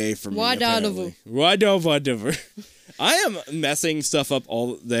good day for me. Apparently. Whatever. I am messing stuff up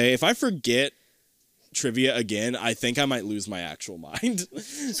all day. If I forget trivia again, I think I might lose my actual mind.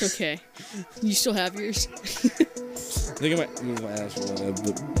 It's okay. You still have yours. I think I might lose my actual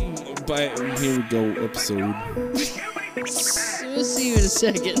mind. But here we go, episode. We'll see you in a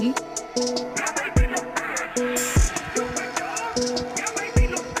second.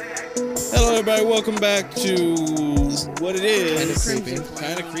 Hello, everybody. Welcome back to what it is.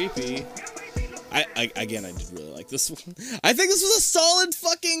 Kind of creepy. I did really like this one. I think this was a solid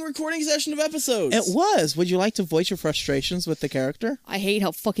fucking recording session of episodes. It was. Would you like to voice your frustrations with the character? I hate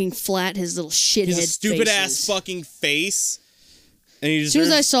how fucking flat his little shithead He's a stupid face ass is. fucking face. And he As soon as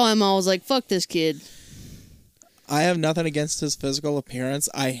I deserves- saw him, I was like, fuck this kid. I have nothing against his physical appearance.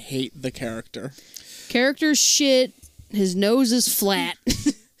 I hate the character. Character's shit. His nose is flat.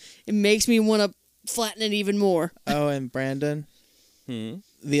 It makes me want to flatten it even more. Oh, and Brandon,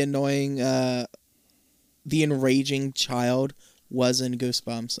 the annoying, the enraging child was in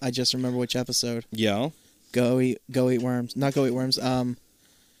Goosebumps. I just remember which episode. Yeah. Go eat worms. Not go eat worms. The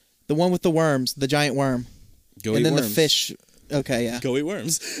one with the worms, the giant worm, Go and eat then worms. the fish. Okay, yeah, Go eat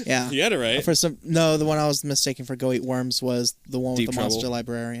worms. yeah. You had it right. The one I was mistaken for Go Eat Worms was the one Deep with the Trouble. monster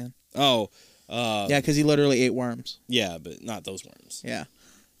librarian. Oh. Yeah, because he literally ate worms. Yeah, but not those worms. Yeah,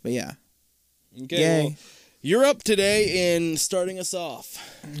 but yeah. Okay. Yay. Well, you're up today in starting us off.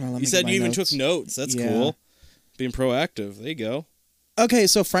 Well, let me You said get my you even notes. took notes. That's Yeah. cool. Being proactive. There you go. Okay,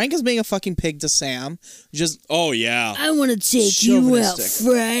 so Frank is being a fucking pig to Sam. Oh, yeah. I want to take Chauvinistic.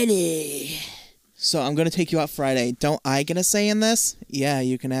 Friday. So I'm gonna take you out Friday. Don't I get a say in this? Yeah,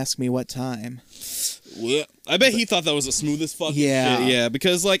 you can ask me what time. I bet he thought that was the smoothest fucking Yeah. shit. Yeah,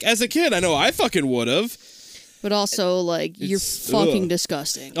 because like as a kid, I know I fucking would have. But also, like, you're fucking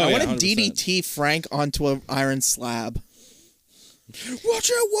disgusting. Oh, I yeah, want to 100%. DDT Frank onto an iron slab.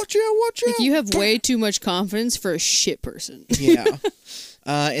 Watch out, watch out, watch out. Like, you have way too much confidence for a shit person. Yeah.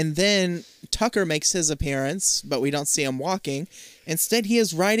 And then Tucker makes his appearance, but we don't see him walking. Instead, he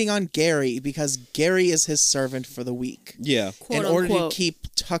is riding on Gary because Gary is his servant for the week. Yeah. Quote, in order unquote. to keep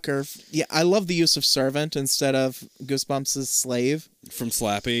Tucker... Yeah, I love the use of servant instead of Goosebumps' slave. From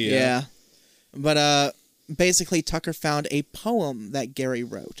Slappy. Yeah. But basically, Tucker found a poem that Gary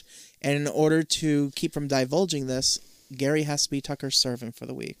wrote. And in order to keep from divulging this, Gary has to be Tucker's servant for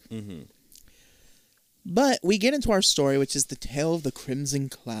the week. Mm-hmm. But we get into our story, which is the tale of the Crimson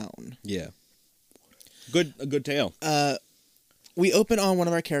Clown. Yeah. A good tale. We open on one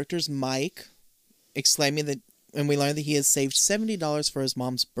of our characters, Mike, exclaiming that, and we learn that he has saved $70 for his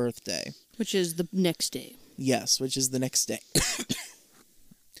mom's birthday. Which is the next day. Yes, which is the next day.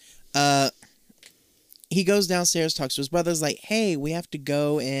 He goes downstairs, talks to his brothers, like, hey, we have to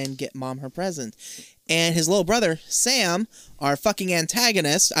go and get mom her present. And his little brother, Sam, our fucking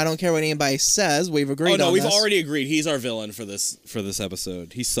antagonist, I don't care what anybody says, we've agreed on this. Oh no, we've already agreed. He's our villain for this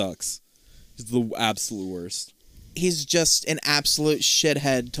episode. He sucks. He's the absolute worst. He's just an absolute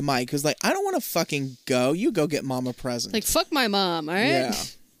shithead to Mike, who's like, I don't want to fucking go. You go get mom a present. Like, fuck my mom, alright? Yeah.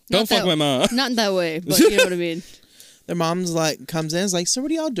 Don't fuck my mom. Not in that way, but you know what I mean. Their mom's like, comes in, is like, so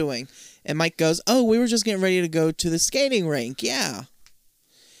what are y'all doing? And Mike goes, oh, we were just getting ready to go to the skating rink. Yeah.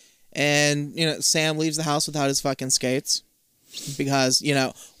 And, Sam leaves the house without his fucking skates. Because,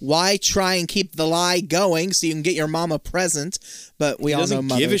 why try and keep the lie going so you can get your mom a present? But we all know doesn't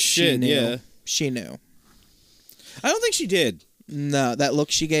mother, give a she shit, knew. yeah. She knew. I don't think she did. No, that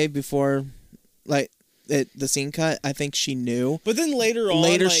look she gave before, like, the scene cut, I think she knew. But then later on,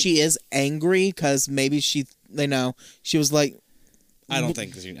 Later like, she is angry because maybe she was like, I don't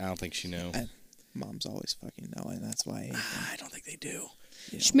think she knew. Mom's always fucking knowing. That's why I don't think they do.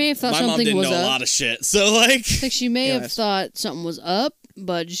 She may have thought My mom something didn't was know up. a lot of shit, so like. Like, she may have Yes. thought something was up,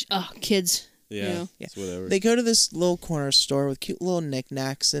 but kids. Yeah, You know. it's whatever. They go to this little corner store with cute little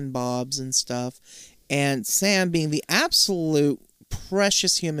knickknacks and bobs and stuff. And Sam, being the absolute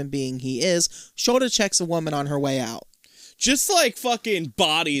precious human being he is, shoulder checks a woman on her way out. Just like fucking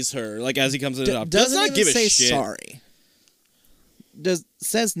bodies her, like as he comes in the shop. Does Doesn't not even give a say shit. sorry.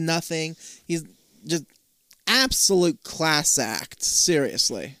 Says nothing. He's just absolute class act.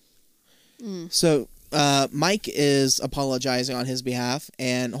 Seriously. So Mike is apologizing on his behalf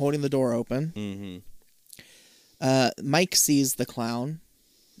and holding the door open. Mm-hmm. Mike sees the clown.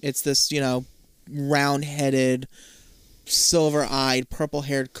 It's this, round-headed, silver-eyed,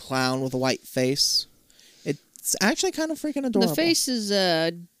 purple-haired clown with a white face. It's actually kind of freaking adorable. The face is,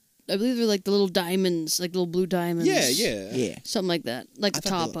 I believe they're like the little diamonds, like little blue diamonds. Yeah. Yeah. Something like that. Like I the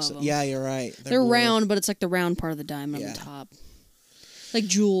thought they top looked of them. Yeah, you're right. They're blue. round, but it's like the round part of the diamond Yeah. on the top. Like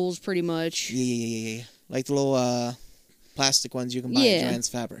jewels, pretty much. Yeah. Like the little plastic ones you can buy Yeah. at Giants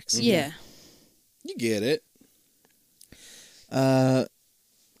Fabrics. Yeah. You get it.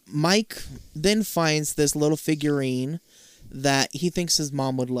 Mike then finds this little figurine that he thinks his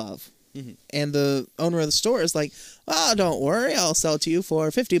mom would love. Mm-hmm. And the owner of the store is like, oh, don't worry, I'll sell it to you for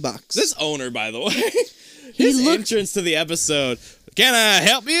 $50. This owner, by the way, He his looked- entrance to the episode. Can I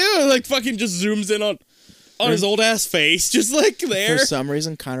help you? Like fucking just zooms in on his old ass face, just like there. For some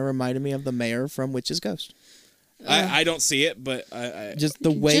reason, kind of reminded me of the mayor from Witch's Ghost. I don't see it, but I Just the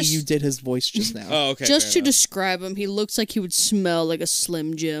way Just- you did his voice just now. oh okay. Just fair to enough. describe him, he looks like he would smell like a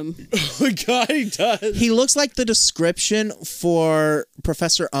Slim Jim. Oh my god, he does. He looks like the description for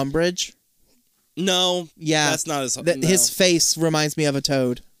Professor Umbridge. No, Yeah. that's not his. That no. his face reminds me of a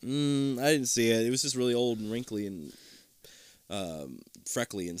toad. I didn't see it. It was just really old and wrinkly and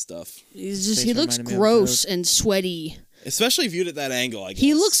freckly and stuff. He Face looks reminded me of gross and sweaty. Especially viewed at that angle, I guess.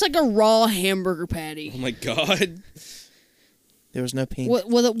 He looks like a raw hamburger patty. Oh my god. There was no pink. With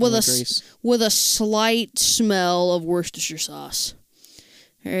only grease. a slight smell of Worcestershire sauce.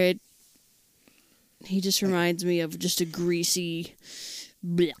 All right. He just reminds me of just a greasy.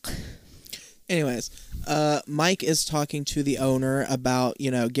 Blech. Anyways, Mike is talking to the owner about,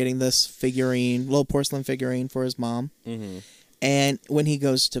 getting this figurine, little porcelain figurine for his mom. Mm-hmm. And when he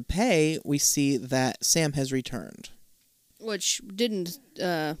goes to pay, we see that Sam has returned. Which didn't.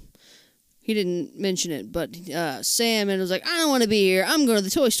 He didn't mention it, but Sam and was like, I don't want to be here. I'm going to the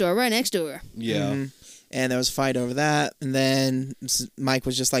toy store right next door. Yeah. Mhm. And there was a fight over that. And then Mike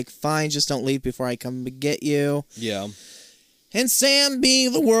was just like, fine, just don't leave before I come to get you. Yeah. And Sam,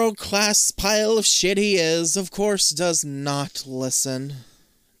 being the world-class pile of shit he is, of course, does not listen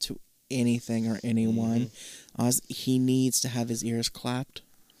to anything or anyone. He needs to have his ears clapped.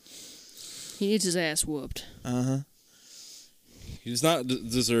 He needs his ass whooped. He does not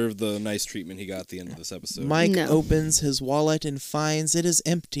deserve the nice treatment he got at the end of this episode. Mike No. opens his wallet and finds it is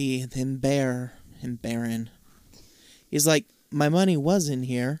empty and bare and barren. He's like, my money was in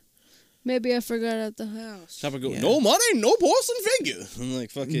here. Maybe I forgot at the house. Chopper go, Yeah. no money, no porcelain figure. I'm like,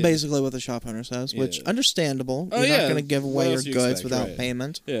 fuck it. Basically what the shop owner says, which Yeah. understandable. Oh, You're yeah. not going to give What away your else you goods expect, without right.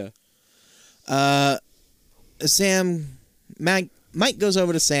 payment. Yeah. Mike goes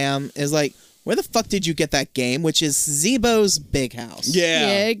over to Sam, is like, where the fuck did you get that game? Which is Zebo's big house.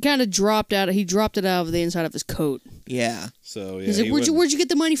 Yeah. It kind of dropped out. He dropped it out of the inside of his coat. Yeah. So, yeah. He's like, he where'd went- you get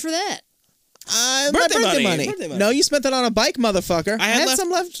the money for that? My Birthday birthday money. money. Birthday money. No, you spent that on a bike, motherfucker. I I had had left- some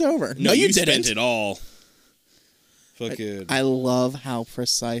left over. No, you spent didn't. it all. Fucking. I love how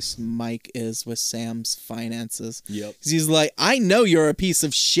precise Mike is with Sam's finances. Yep. 'Cause he's like, I know you're a piece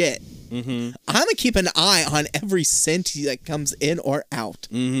of shit. Mm-hmm. I'm going to keep an eye on every cent that comes in or out.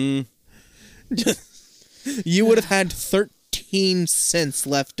 Mm-hmm. You would have had 13 cents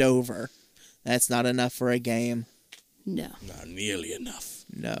left over. That's not enough for a game. No. Not nearly enough.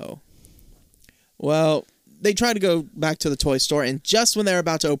 No. Well, they try to go back to the toy store, and just when they're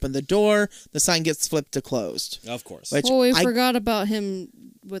about to open the door, the sign gets flipped to closed. Of course. Which Oh, we I- forgot about him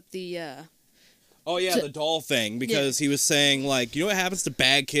with the. Oh, yeah, So- the doll thing. Because he was saying, like, you know what happens to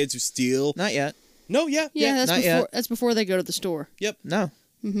bad kids who steal? Not yet. No, yeah. Yeah, that's not before. yet. That's before they go to the store. Yep. No.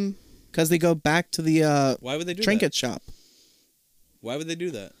 Mm-hmm. Because they go back to the Why would they do trinket that? shop. Why would they do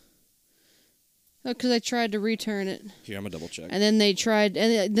that? Oh, because I tried to return it, Here, I'm going to double check. and then they tried,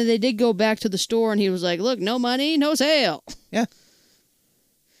 and then they did go back to the store, and he was like, "Look, no money, no sale." Yeah.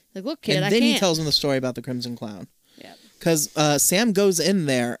 Like, look, kid, And I then can't. he tells them the story about the Crimson Clown. Yeah. Because Sam goes in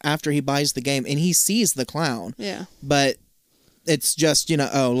there after he buys the game, and he sees the clown. Yeah. But it's just,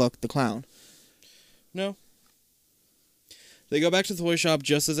 oh, look, the clown. No. They go back to the toy shop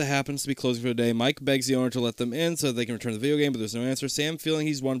just as it happens to be closing for the day. Mike begs the owner to let them in so that they can return the video game, but there's no answer. Sam, feeling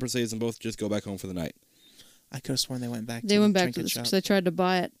he's won, persuades them both to just go back home for the night. I could have sworn they went back They to went the back to trinket this shop. because they tried to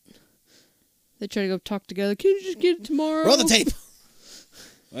buy it. They tried to go talk together. Can you just get it tomorrow? Roll the tape.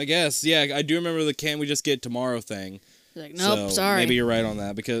 I guess. Yeah, I do remember the "can we just get tomorrow" thing. They're like, nope, So sorry. Maybe you're right on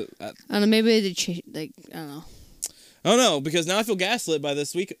that because I don't know. Maybe they I don't know. oh no, because now I feel gaslit by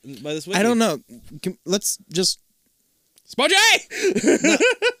this week. I don't know. Let's just Spongy!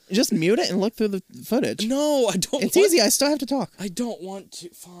 mute it and look through the footage. No, I don't. It's want- easy. I still have to talk. I don't want to.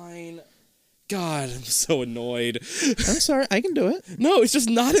 Fine. God, I'm so annoyed. I'm sorry. I can do it. No, it's just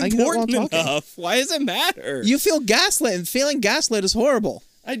not I can do it while important talking. enough. Why does it matter? You feel gaslit, and feeling gaslit is horrible.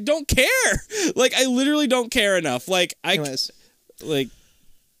 I don't care. Like, I literally don't care enough. Like, Anyways, like,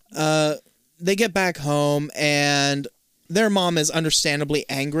 they get back home, and their mom is understandably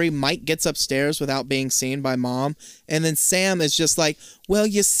angry. Mike gets upstairs without being seen by mom, and then Sam is just like, well,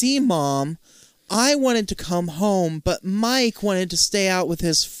 you see, Mom, I wanted to come home, but Mike wanted to stay out with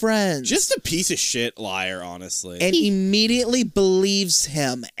his friends. just a piece of shit liar, honestly. and immediately believes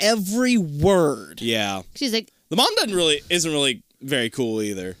him, every word. Yeah. She's like, The mom isn't really very cool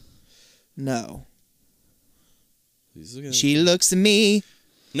either. No. Please look at She looks at me.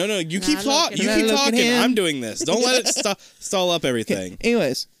 No, you Nah, keep look talking. at You him. keep Look at talking. him. I'm doing this. Don't let it stall up everything.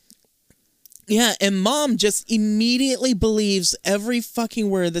 Anyways. Yeah, and mom just immediately believes every fucking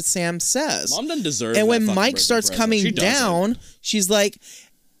word that Sam says. Mom doesn't deserve. And that when fucking Mike birthday starts present. coming She doesn't. down, she's like,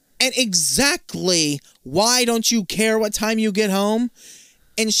 and exactly why don't you care what time you get home?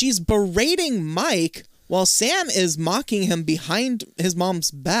 And she's berating Mike while Sam is mocking him behind his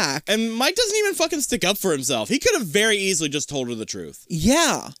mom's back. And Mike doesn't even fucking stick up for himself. He could have very easily just told her the truth.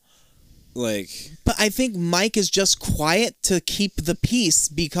 Yeah. Like, But I think Mike is just quiet to keep the peace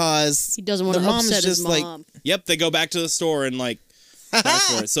because he doesn't want the to mom's upset his just like, mom. yep, they go back to the store and like fight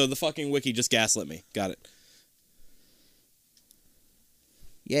for it. So the fucking wiki just gaslit me. Got it.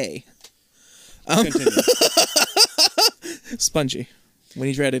 yay. Continue. Spongy. We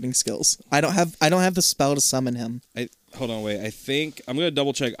need your editing skills. I don't have the spell to summon him. Hold on, wait. I think I'm gonna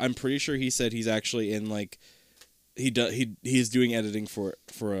double check. I'm pretty sure he said he's actually in like he's doing editing for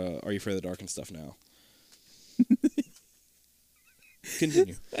Are You Afraid of the Dark and stuff now.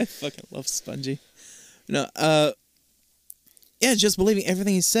 Continue. I fucking love Spongy. No, yeah, just believing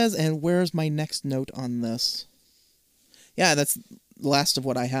everything he says. And where's my next note on this? Yeah, that's the last of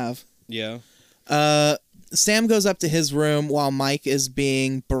what I have. Yeah. Sam goes up to his room while Mike is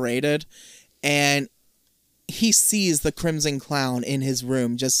being berated, and he sees the Crimson Clown in his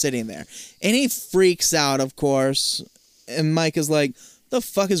room just sitting there. And he freaks out, of course. And Mike is like, the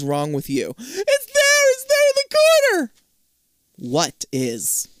fuck is wrong with you? It's there in the corner! What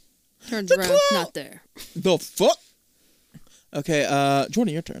is? Turns around, not there. The fuck? Okay,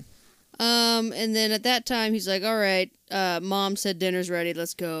 Jordan, your turn. And then at that time, he's like, all right, Mom said dinner's ready.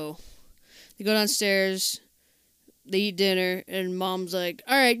 Let's go. They go downstairs. They eat dinner. And Mom's like,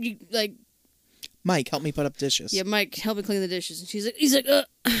 all right, Mike, help me put up dishes. yeah, Mike, help me clean the dishes. And he's like,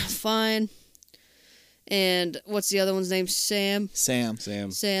 fine. And what's the other one's name? Sam? Sam.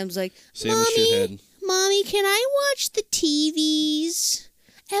 Sam's like, Sam the shithead. Mommy, can I watch the TVs?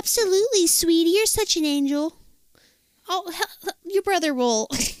 Absolutely, sweetie. You're such an angel. Oh, your brother will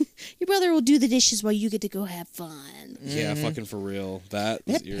do the dishes while you get to go have fun. Yeah, fucking for real. That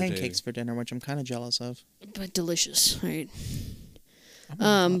They was had irritating. pancakes for dinner, which I'm kind of jealous of. But delicious, right?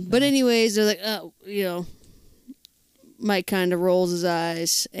 But anyways, they're like, Mike kind of rolls his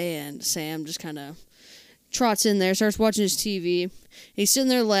eyes, and Sam just kind of trots in there, starts watching his TV. He's sitting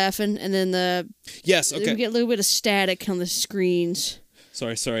there laughing, and then Yes, we okay. get a little bit of static on the screens.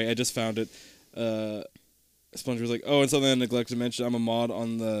 Sorry, I just found it. Sponge was like, oh, and something I neglected to mention, I'm a mod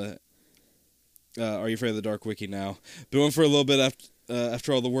on the Are You Afraid of the Dark wiki now. Been on for a little bit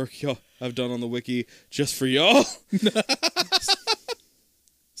after all the work I've done on the wiki just for y'all.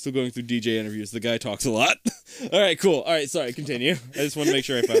 Still going through DJ interviews. The guy talks a lot. All right, cool. All right, sorry, continue. I just want to make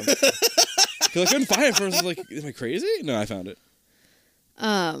sure I found it. Because I couldn't find it first. I was like, am I crazy? No, I found it.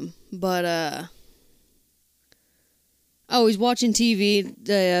 He's watching TV.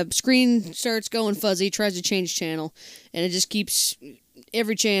 The screen starts going fuzzy. Tries to change channel, and it just keeps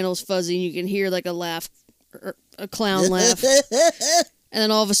every channel's fuzzy. And you can hear like a laugh, or a clown laugh, and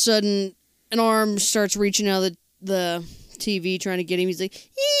then all of a sudden, an arm starts reaching out of the TV trying to get him. He's like,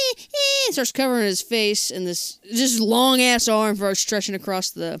 starts covering his face, and this just long ass arm starts stretching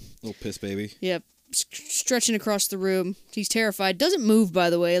across the. Little piss baby. Yep. Stretching across the room. He's terrified. Doesn't move, by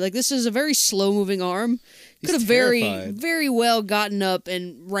the way. Like, this is a very slow-moving arm. Could have very well gotten up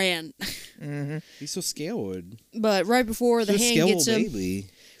and ran. Mm-hmm. He's so scared. But right before the hand gets him, baby.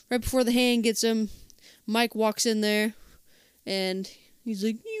 Mike walks in there, and he's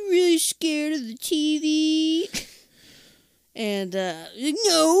like, "You really scared of the TV?" And like,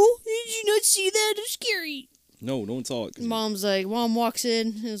 "No, did you not see that? It's scary." No one saw it. Mom walks in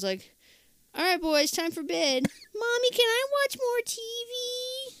and is like, "All right, boys, time for bed. Mommy, can I watch more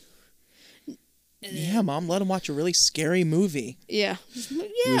TV?" Yeah, Mom, let him watch a really scary movie. Yeah.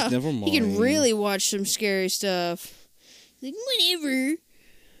 Never He can mind. really watch some scary stuff. Like, whatever.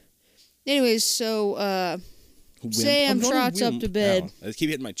 Anyways, so, Sam trots up to bed. Ow. I just keep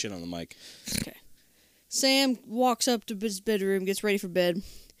hitting my chin on the mic. Okay. Sam walks up to his bedroom, gets ready for bed. And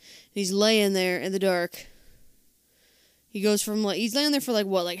he's laying there in the dark. He goes from, he's laying there for,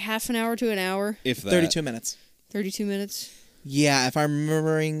 half an hour to an hour? If that. 32 minutes. 32 minutes? Yeah, if I'm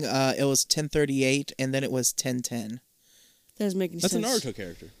remembering, it was 10:38, and then it was 10:10. That doesn't make any That's a sense. Naruto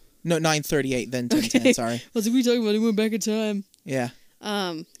character. No, 9:38, then 10:10, Okay. sorry. I was like, we talking about he went back in time. Yeah.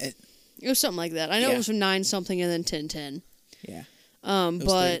 It was something like that. I know Yeah. it was from 9 something and then 10:10. Yeah. It was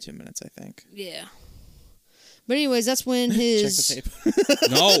But 32 minutes, I think. yeah. But anyways, that's when his Check the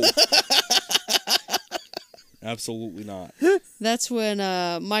tape. No. Absolutely not. that's when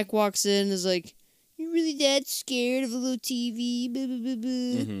Mike walks in and is like, "You really that scared of a little TV?" Blah, blah, blah, blah.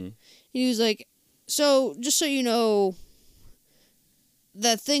 Mm-hmm. And he was like, "So just so you know,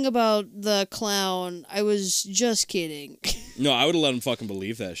 that thing about the clown, I was just kidding." No, I would have let him fucking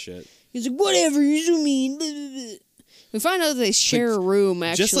believe that shit. He's like, "Whatever, you're so mean." Blah, blah, blah. We find out that they share a room.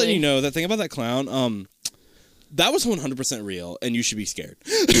 Actually, Just letting you know, that thing about that clown, that was 100% real, and you should be scared.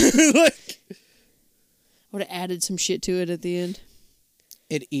 I would have added some shit to it at the end.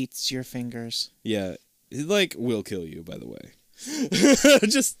 It eats your fingers. Yeah, he will kill you. By the way,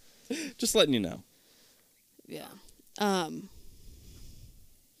 just letting you know. Yeah.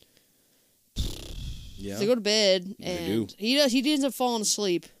 Yeah. They go to bed, They and do. he ends up falling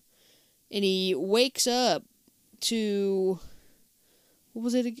asleep, and he wakes up to. What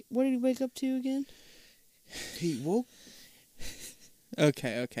was it? What did he wake up to again? He woke.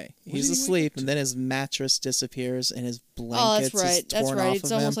 Okay. did He's he asleep, and then his mattress disappears, and his Oh, blankets that's right. is That's torn right. off It's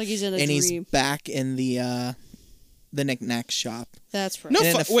of almost him, like he's in a and dream. he's back in the knick-knack shop. That's right. No, And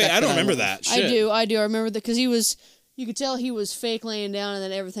an wait, effect I don't that I remember love. that. Shit. I do. I remember that because he was. You could tell he was fake laying down, and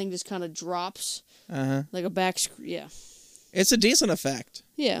then everything just kind of drops Uh-huh. like a back. Yeah. It's a decent effect.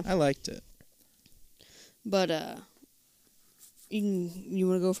 Yeah. I liked it. But you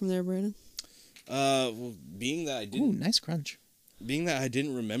want to go from there, Brandon? Well, being that Ooh, nice crunch. I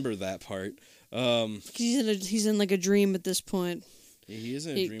didn't remember that part. 'Cause he's in like a dream at this point. He is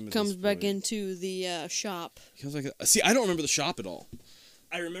in a He dream. At comes this back point. into the shop. He comes back. See, I don't remember the shop at all.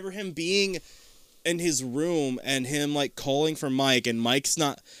 I remember him being in his room and him like calling for Mike, and Mike's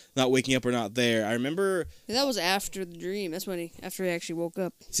not waking up or not there. I remember That was after the dream. That's when after he actually woke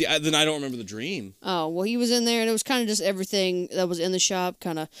up. See, then I don't remember the dream. Oh, well, he was in there, and it was kind of just everything that was in the shop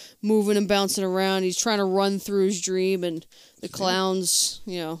kind of moving and bouncing around. He's trying to run through his dream, and the clowns,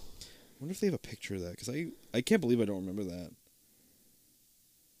 you know. I wonder if they have a picture of that, because I can't believe I don't remember that.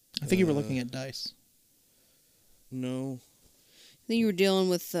 I think you were looking at dice. No. I think you were dealing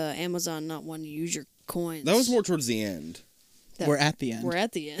with Amazon not wanting to use your coins. That was more towards the end. We're at the end. We're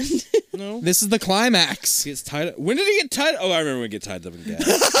at the end. No. This is the climax. He gets tied up. When did he get tied up? Oh, I remember when he get tied up in gas.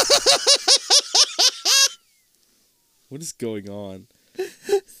 What is going on?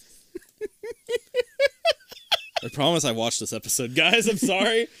 I promise I watched this episode, guys. I'm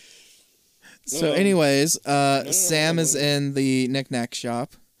sorry. So, anyways, Sam is in the knick-knack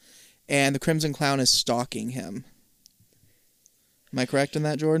shop, and the Crimson Clown is stalking him. Am I correct in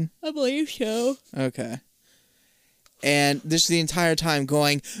that, Jordan? I believe so. Okay. And this the entire time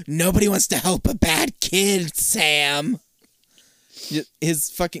going, nobody wants to help a bad kid, Sam. His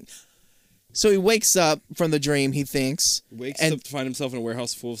fucking... So he wakes up from the dream, he thinks. Wakes up to find himself in a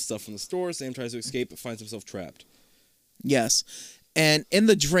warehouse full of stuff from the store. Sam tries to escape, but finds himself trapped. Yes. And in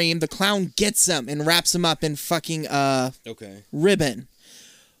the dream, the clown gets him and wraps him up in fucking ribbon.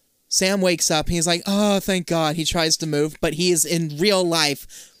 Sam wakes up and he's like, oh, thank God. He tries to move, but he is in real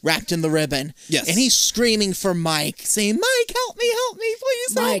life wrapped in the ribbon. Yes. And he's screaming for Mike, saying, Mike, help me,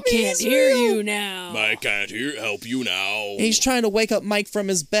 please help me. Mike can't hear you now. Mike can't help you now. And he's trying to wake up Mike from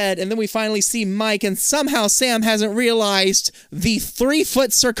his bed, and then we finally see Mike, and somehow Sam hasn't realized the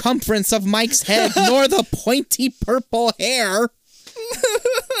 3-foot circumference of Mike's head, nor the pointy purple hair.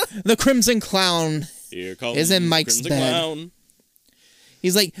 The Crimson Clown Here comes is in Mike's Crimson bed. Clown.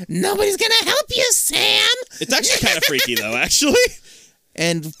 He's like, nobody's gonna help you, Sam! It's actually kind of freaky, though, actually.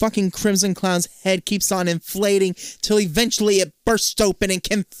 And fucking Crimson Clown's head keeps on inflating till eventually it bursts open and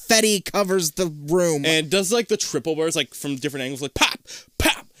confetti covers the room. And does, like, the triple bursts, like, from different angles, like, pop,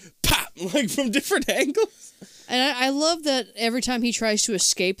 pop, pop, like, from different angles. And I love that every time he tries to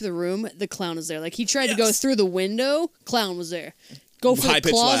escape the room, the clown is there. Like, he tried to go through the window, clown was there. Go for the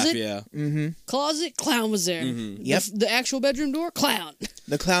closet, closet, clown was there. Yep. The actual bedroom door, clown.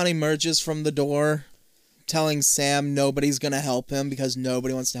 The clown emerges from the door, telling Sam nobody's gonna help him because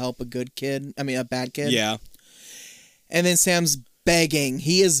nobody wants to help a bad kid. Yeah. And then Sam's begging.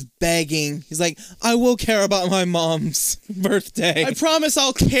 He is begging. He's like, I will care about my mom's birthday. I promise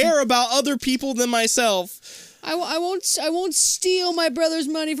I'll care about other people than myself. I won't steal my brother's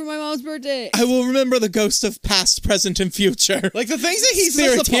money for my mom's birthday. I will remember the ghost of past, present, and future. Like, the things that he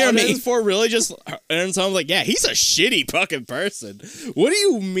Spirit, says hear me. for really just... And so I'm like, yeah, he's a shitty fucking person. What do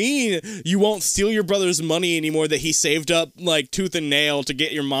you mean you won't steal your brother's money anymore that he saved up, like, tooth and nail to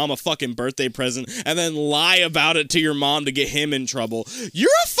get your mom a fucking birthday present and then lie about it to your mom to get him in trouble?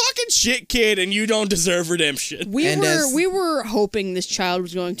 You're a fucking shit kid and you don't deserve redemption. We were hoping this child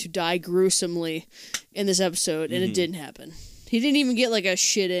was going to die gruesomely in this episode, and it didn't happen. He didn't even get, like, a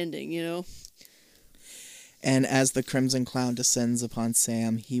shit ending, you know? And as the Crimson Clown descends upon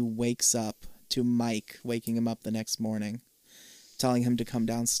Sam, he wakes up to Mike waking him up the next morning, telling him to come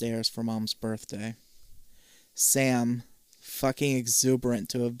downstairs for Mom's birthday. Sam, fucking exuberant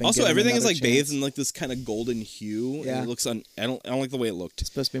to have been Also, given everything is, another like, chance. bathed in, like, this kind of golden hue. Yeah. And it looks I don't like the way it looked. It's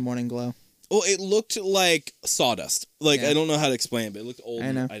supposed to be morning glow. Well, it looked like sawdust. Like, Yeah. I don't know how to explain it, but it looked old.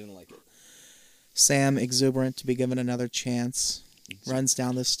 I know. I didn't like it. Sam, exuberant to be given another chance, runs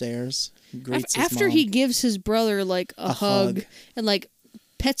down the stairs, greets his After mom. he gives his brother, like, a hug hug. and, like,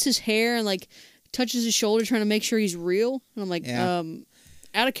 pets his hair and, like, touches his shoulder trying to make sure he's real. And I'm like, Yeah.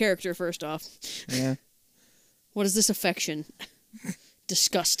 out of character, first off. Yeah. What is this affection?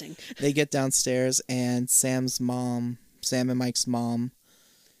 Disgusting. They get downstairs, and Sam and Mike's mom,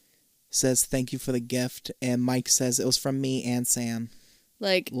 says thank you for the gift, and Mike says it was from me and Sam.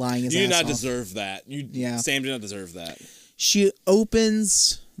 Like, Lying his You ass did not off. deserve that. Sam did not deserve that. She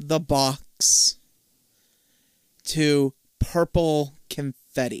opens the box to purple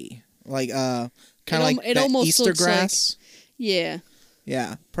confetti, like kind of like it that almost Easter looks like- grass. yeah.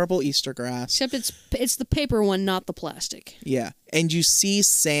 Yeah, purple Easter grass. Except it's the paper one, not the plastic. Yeah, and you see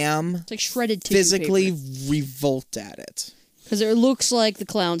Sam It's like shredded tissue physically revolt at it. because it looks like the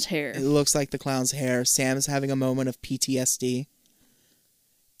clown's hair. It looks like the clown's hair. Sam is having a moment of PTSD.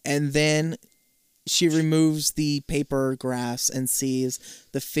 And then she removes the paper grass and sees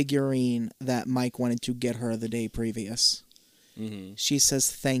the figurine that Mike wanted to get her the day previous. Mm-hmm. She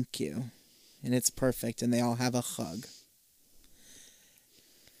says thank you. And it's perfect. And they all have a hug.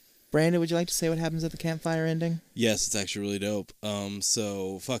 Brandon, would you like to say what happens at the campfire ending? Yes, it's actually really dope.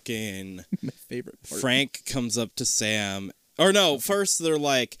 So fucking My favorite part. Frank comes up to Sam. Or no, first they're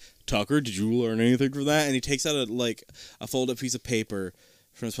like, Tucker, did you learn anything from that? And he takes out a folded piece of paper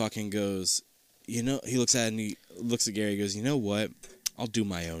from his pocket and goes, he looks at it and he looks at Gary and goes, you know what? I'll do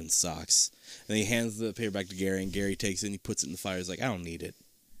my own socks. And he hands the paper back to Gary, and Gary takes it and he puts it in the fire. He's like, I don't need it.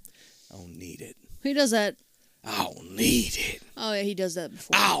 He does that. I don't need it. Oh, yeah, he does that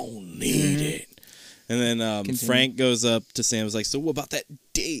before. I don't need it. And then Frank goes up to Sam and is like, so what about that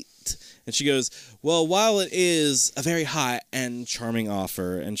date? And she goes, well, while it is a very hot and charming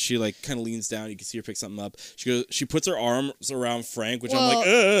offer, and she kind of leans down, you can see her pick something up. She puts her arms around Frank, which I'm like,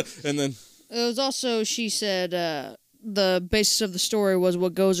 and then it was also, she said, the basis of the story was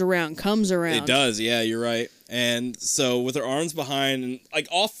what goes around comes around. It does, yeah, you're right. And so with her arms behind and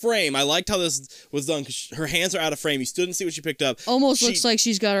off frame, I liked how this was done because her hands are out of frame. You still didn't see what she picked up. Almost looks like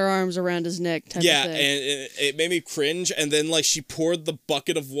she's got her arms around his neck type of thing. And it made me cringe. And then she poured the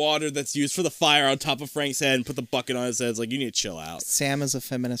bucket of water that's used for the fire on top of Frank's head and put the bucket on his head. It's like, you need to chill out. Sam is a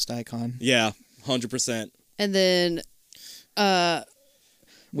feminist icon. Yeah, 100%. And then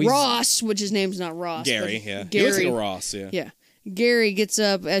Ross, which his name's not Ross. Gary, yeah. Gary. He looks like a Ross, yeah. Yeah. Gary gets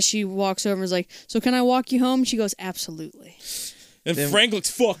up as she walks over and is like, so can I walk you home? She goes, absolutely. And then Frank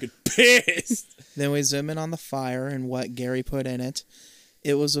looks fucking pissed. Then we zoom in on the fire and what Gary put in it.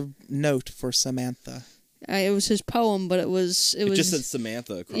 It was a note for Samantha. It was his poem, but it was... It just said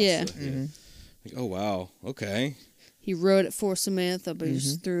Samantha across yeah. it. Yeah. Oh, wow. Okay. He wrote it for Samantha, but he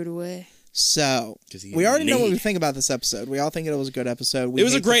just threw it away. So, we already know what we think about this episode. We all think it was a good episode. It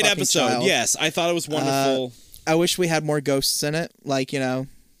was a great episode, yes. I thought it was wonderful. I wish we had more ghosts in it,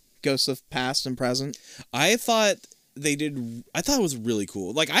 ghosts of past and present. I thought it was really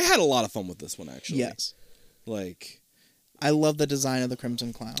cool. I had a lot of fun with this one, actually. Yes. I love the design of the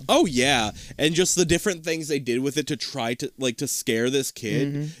Crimson Clown. Oh, yeah. And just the different things they did with it to try to, to scare this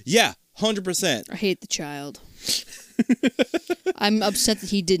kid. Mm-hmm. Yeah, 100%. I hate the child. I'm upset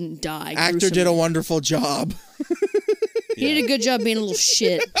that he didn't die. Actor did a wonderful job. He did a good job being a little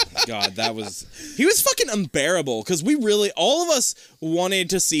shit. God, he was fucking unbearable because all of us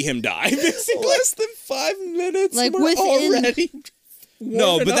wanted to see him die. Less than 5 minutes. We're already.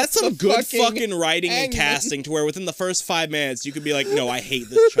 No, but that's some good fucking writing and casting to where within the first 5 minutes you could be like, no, I hate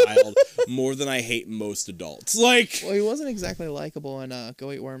this child more than I hate most adults. Well, he wasn't exactly likable in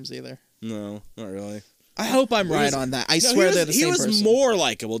Go Eat Worms either. No, not really. I hope I'm right on that. I swear they're the same person. He was more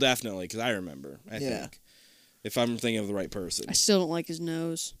likable, definitely, because I remember, I think. If I'm thinking of the right person. I still don't like his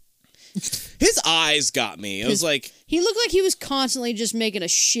nose. His eyes got me. It was like... He looked like he was constantly just making a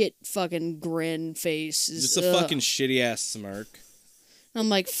shit fucking grin face. Just a fucking shitty-ass smirk. I'm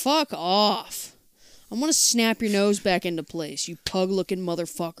like, fuck off. I'm gonna snap your nose back into place, you pug-looking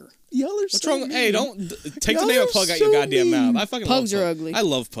motherfucker. Y'all are What's wrong? Mean. Hey, don't take the name of pug out your goddamn mouth. I fucking pugs love are ugly. I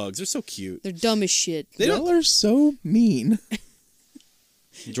love pugs. They're so cute. They're dumb as shit. Y'all are so mean.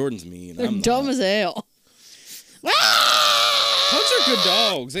 Jordan's mean. They're dumb as hell. Pugs are good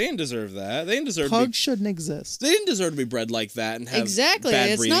dogs. They didn't deserve that. They didn't deserve. Pugs shouldn't exist. They didn't deserve to be bred like that and have exactly.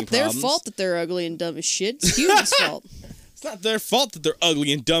 Bad it's breeding not their problems. fault that they're ugly and dumb as shit. It's humans' fault. It's not their fault that they're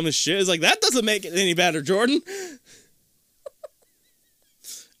ugly and dumb as shit. It's like that doesn't make it any better, Jordan.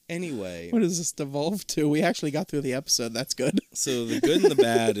 Anyway, what does this devolve to? We actually got through the episode. That's good. So the good and the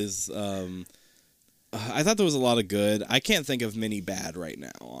bad is. I thought there was a lot of good. I can't think of many bad right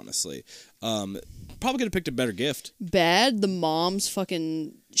now, honestly. Probably could have picked a better gift. Bad? The mom's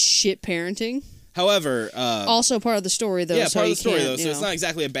fucking shit parenting? However... also part of the story, though. Yeah, so part of the story, though, so it's not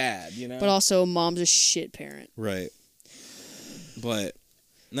exactly a bad, you know? But also, mom's a shit parent. Right. But,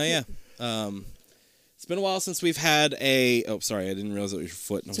 no, yeah. It's been a while since we've had a... Oh, sorry, I didn't realize it was your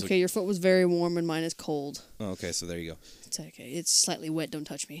foot. It's okay, your foot was very warm and mine is cold. Oh, okay, so there you go. It's okay. It's slightly wet, don't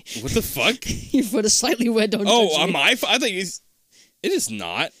touch me. What the fuck? Your foot is slightly wet, don't touch me. Oh, my foot? I thought you... It is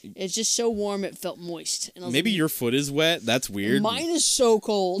not. It's just so warm it felt moist. And maybe your foot is wet? That's weird. Mine is so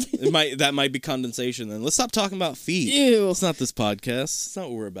cold. That might be condensation then. Let's stop talking about feet. Ew. It's not this podcast. It's not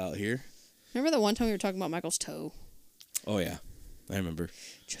what we're about here. Remember that one time we were talking about Michael's toe? Oh, yeah. I remember.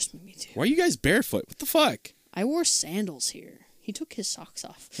 Trust me too. Why are you guys barefoot? What the fuck? I wore sandals here. He took his socks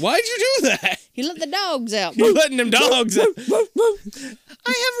off. Why'd you do that? He let the dogs out. You're letting them dogs out. I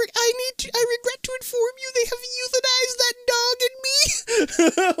regret to inform you they have euthanized that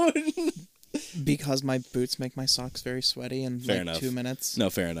dog and me. Because my boots make my socks very sweaty in fair enough. 2 minutes.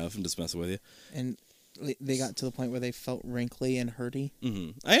 No, fair enough. I'm just messing with you. And they got to the point where they felt wrinkly and hurty.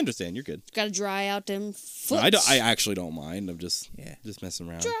 Mm-hmm. I understand. You're good. Got to dry out them foot. I actually don't mind. I'm just messing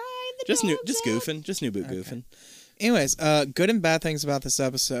around. Dry Just goofing. Just new boot goofing. Anyways, good and bad things about this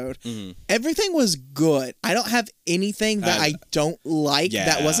episode. Mm-hmm. Everything was good. I don't have anything that I don't like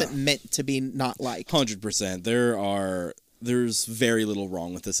that wasn't meant to be not liked. 100%. There's very little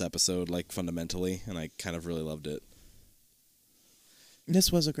wrong with this episode, like fundamentally, and I kind of really loved it.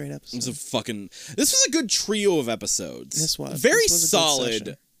 This was a great episode. This was a good trio of episodes. This was very a good solid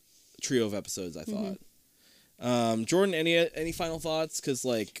session. trio of episodes, I thought. Jordan, any final thoughts? Because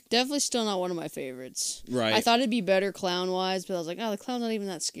definitely still not one of my favorites. Right. I thought it'd be better clown wise, but I was like, oh, the clown's not even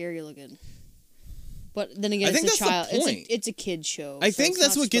that scary looking. But then again, I think it's a that's child. the point. It's a kid show. I so think it's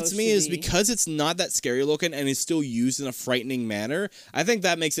that's not what gets supposed me to is be. because it's not that scary looking and is still used in a frightening manner. I think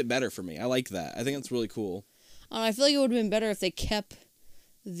that makes it better for me. I like that. I think that's really cool. I feel like it would have been better if they kept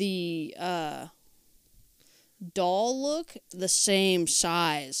the doll look the same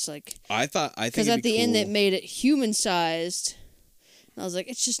size, I think because at the end it made it human sized. And I was like,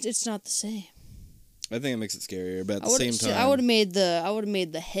 it's not the same. I think it makes it scarier, but at the same time, I would have made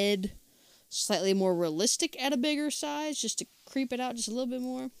the head slightly more realistic at a bigger size, just to creep it out just a little bit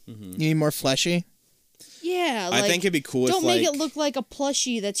more. You need more fleshy? Yeah, I think it'd be cool if don't make it look like a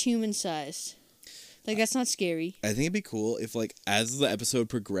plushie that's human sized. That's not scary. I think it'd be cool if, as the episode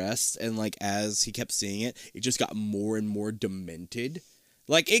progressed and, as he kept seeing it, it just got more and more demented.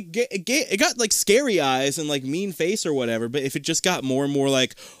 It got, scary eyes and, mean face or whatever, but if it just got more and more,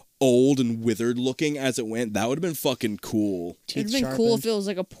 old and withered looking as it went, that would have been fucking cool. It would have been cool if it was,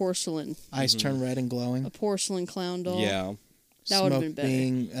 a porcelain. Eyes turn red and glowing. A porcelain clown doll. Yeah. That would have been Smoke better.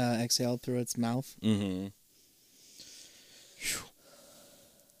 being exhaled through its mouth. Mm-hmm.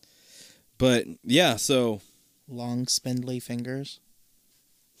 But, yeah, so... Long, spindly fingers.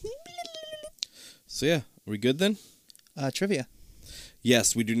 So, yeah. Are we good then? Trivia.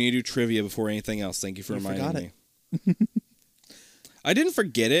 Yes, we do need to do trivia before anything else. Thank you for reminding me. I didn't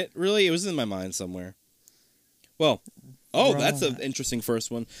forget it, really. It was in my mind somewhere. Well, that's an interesting first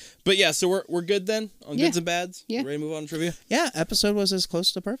one. But, yeah, so we're good then on goods and bads? Yeah. Ready to move on to trivia? Yeah, episode was as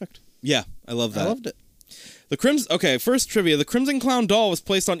close to perfect. Yeah, I love that. I loved it. First trivia. The Crimson Clown doll was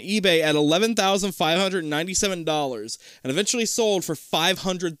placed on eBay at $11,597 and eventually sold for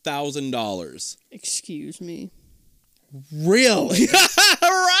 $500,000. Excuse me. Really?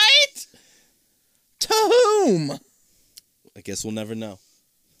 Right? To whom? I guess we'll never know.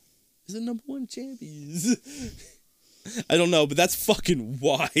 Is it number one champions? I don't know, but that's fucking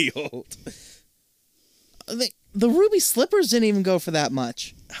wild. The ruby slippers didn't even go for that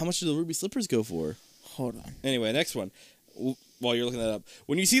much. How much do the ruby slippers go for? Hold on. Anyway, next one. While you're looking that up.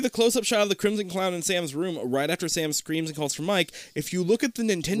 When you see the close-up shot of the Crimson Clown in Sam's room right after Sam screams and calls for Mike, if you look at the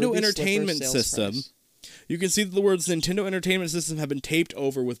Nintendo Ruby Entertainment slipper sales System, price. you can see that the words Nintendo Entertainment System have been taped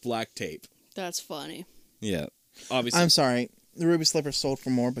over with black tape. That's funny. Yeah. Obviously. I'm sorry. The ruby slippers sold for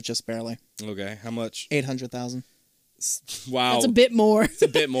more, but just barely. Okay, how much? 800,000. Wow. That's a bit more. It's a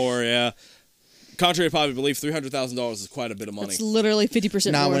bit more, yeah. Contrary to popular belief, $300,000 is quite a bit of money. It's literally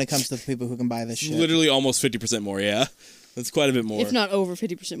 50% Not more. when it comes to the people who can buy this shit. Literally almost 50% more, yeah. That's quite a bit more. If not over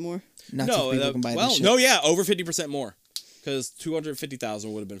 50% more. Not to the people who can buy this shit. No, yeah, over 50% more. Because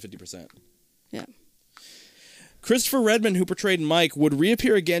 250,000 would have been 50%. Yeah. Christopher Redmond, who portrayed Mike, would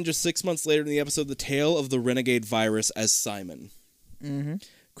reappear again just 6 months later in the episode The Tale of the Renegade Virus as Simon. Mm-hmm.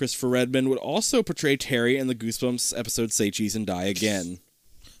 Christopher Redmond would also portray Terry in the Goosebumps episode Say Cheese and Die Again.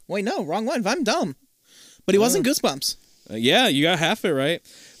 Wait, no, wrong one. I'm dumb. But he wasn't Goosebumps. Yeah, you got half it right.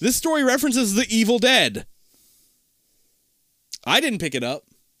 This story references The Evil Dead. I didn't pick it up.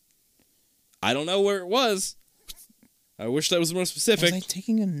 I don't know where it was. I wish that was more specific. Was I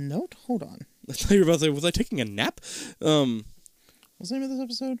taking a note? Hold on. I thought you were about to say, was I taking a nap? What's the name of this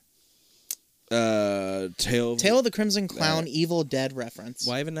episode? Tale of the Crimson Clown Evil Dead reference.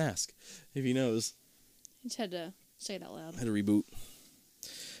 Why even ask if he knows? I just had to say it out loud. I had to reboot.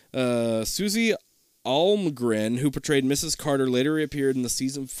 Susie Almgren, who portrayed Mrs. Carter, later reappeared in the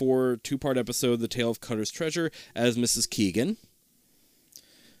season 4 two-part episode The Tale of Carter's Treasure as Mrs. Keegan.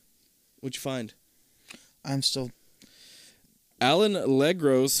 What'd you find? I'm still... Alan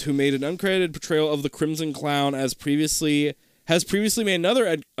Legros, who made an uncredited portrayal of the Crimson Clown has previously made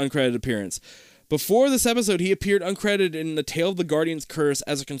another uncredited appearance. Before this episode, he appeared uncredited in The Tale of the Guardian's Curse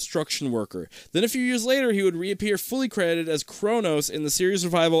as a construction worker. Then a few years later, he would reappear fully credited as Kronos in the series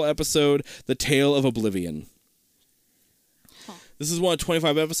revival episode The Tale of Oblivion. Huh. This is one of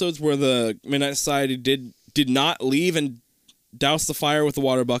 25 episodes where the Midnight Society did not leave and douse the fire with the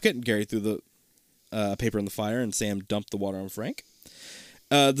water bucket. Gary threw the paper in the fire, and Sam dumped the water on Frank.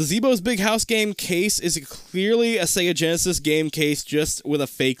 The Zeebo's Big House game case is clearly a Sega Genesis game case, just with a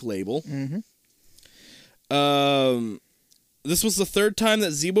fake label. Mm-hmm. This was the third time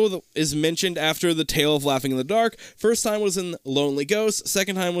that Zeebo is mentioned after the Tale of Laughing in the Dark. First time was in Lonely Ghost.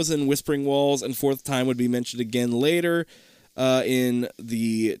 Second time was in Whispering Walls. And fourth time would be mentioned again later in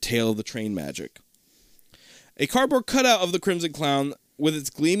the Tale of the Train Magic. A cardboard cutout of the Crimson Clown with its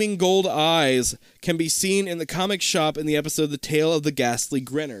gleaming gold eyes can be seen in the comic shop in the episode The Tale of the Ghastly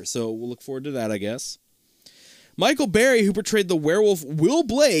Grinner. So we'll look forward to that, I guess. Michael Berry, who portrayed the werewolf Will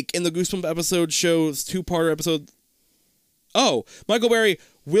Blake in the Goosebumps episode show's two-parter episode... Oh, Michael Berry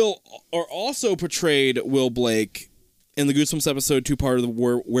also portrayed Will Blake in the Goosebumps episode two-part of the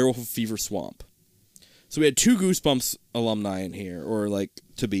Werewolf of Fever Swamp. So we had two Goosebumps alumni in here, or like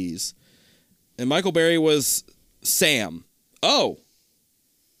to-bes. And Michael Berry was Sam. Oh!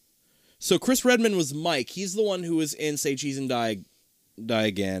 So Chris Redmond was Mike. He's the one who was in Say Cheese and Die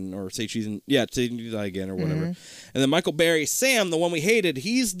Again, or Say Cheese and... Yeah, Say Cheese and Die Again, or whatever. And then Michael Berry, Sam, the one we hated,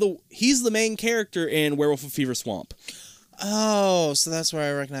 he's the main character in Werewolf of Fever Swamp. Oh, so that's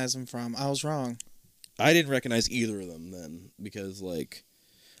where I recognize him from. I was wrong. I didn't recognize either of them then, because, like,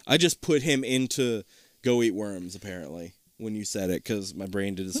 I just put him into Go Eat Worms, apparently, when you said it, because my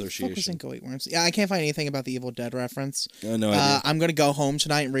brain did association. What the fuck was in Go Eat Worms? Yeah, I can't find anything about the Evil Dead reference. No idea. I'm going to go home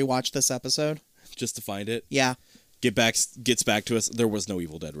tonight and rewatch this episode. Just to find it? Yeah. Gets back to us. There was no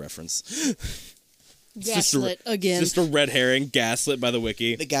Evil Dead reference. Gaslit again. Just a red herring, gaslit by the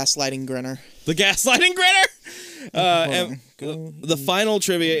wiki. The gaslighting grinner. The gaslighting grinner! And the final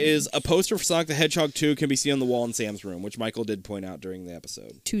trivia is a poster for Sonic the Hedgehog 2 can be seen on the wall in Sam's room, which Michael did point out during the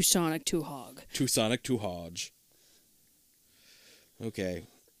episode. Two Sonic, two Hog. Two Sonic, two Hodge. Okay.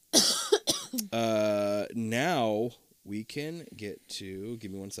 Now we can get to...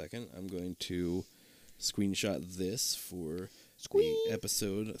 Give me 1 second. I'm going to screenshot this for the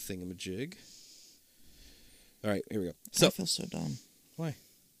episode thingamajig. All right, here we go. So, I feel so dumb. Why?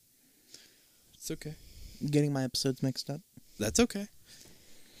 It's okay. Getting my episodes mixed up. That's okay.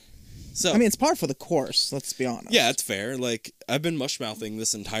 So I mean, it's par for the course, let's be honest. Yeah, it's fair. Like, I've been mush-mouthing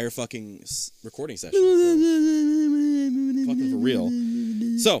this entire fucking recording session. So. Fucking for real.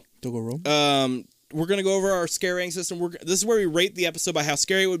 So, we're going to go over our scare rating system. This is where we rate the episode by how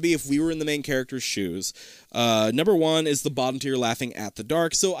scary it would be if we were in the main character's shoes. Number 1 is the bottom tier, Laughing at the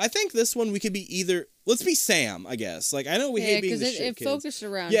Dark. So I think this one we could be either... Let's be Sam, I guess. Like, I know we hate being the shit kids. It focused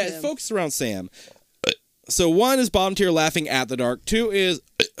around him. It focused around Sam. So 1 is bottom tier, Laughing at the Dark. 2 is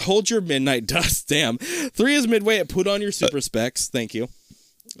Hold Your Midnight Dust. Damn. 3 is midway at Put On Your Super Specs. Thank you.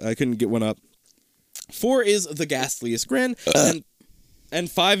 I couldn't get one up. 4 is The Ghastliest Grin. And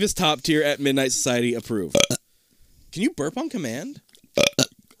 5 is top tier at Midnight Society approved. Can you burp on command?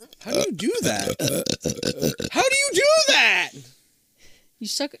 How do you do that? How do you do that? You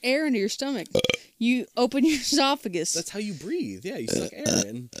suck air into your stomach. You open your esophagus. That's how you breathe. Yeah, you suck air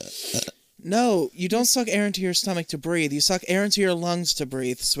in. No, you don't suck air into your stomach to breathe. You suck air into your lungs to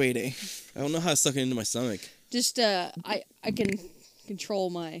breathe, sweetie. I don't know how to suck it into my stomach. Just, I can control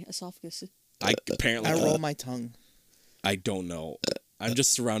my esophagus. I roll my tongue. I don't know. I'm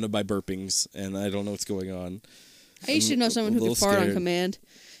just surrounded by burpings, and I don't know what's going on. I used to know someone who could fart on command.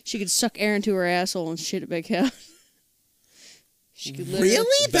 She could suck air into her asshole and shit it back out. She could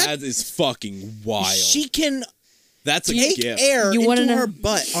really? That is fucking wild. She can take air into her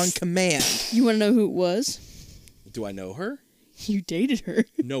butt on command. You want to know who it was? Do I know her? You dated her.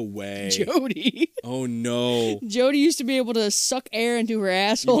 No way. Jody. Oh, no. Jody used to be able to suck air into her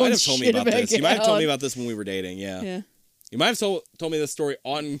asshole. You might have told me about this. You might have told me about this when we were dating, yeah. Yeah. You might have told me this story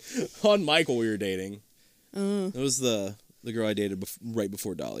on Michael we were dating. It was the girl I dated right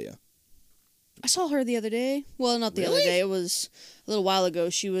before Dahlia. I saw her the other day. Well, not the other day. It was a little while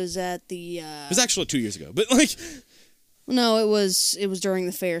ago. She was at the... It was actually 2 years ago, but like... No, it was during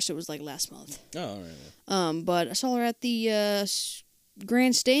the fair, so it was like last month. Oh, all right. But I saw her at the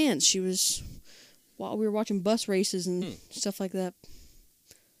grandstands. She was... While we were watching bus races and stuff like that.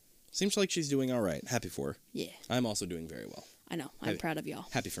 Seems like she's doing all right. Happy for her. Yeah. I'm also doing very well. I know. I'm proud of y'all.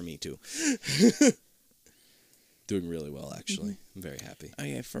 Happy for me, too. Doing really well, actually. I'm very happy. Oh,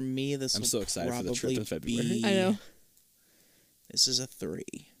 yeah, for me, I'm so excited for the trip in February. I know. This is a 3.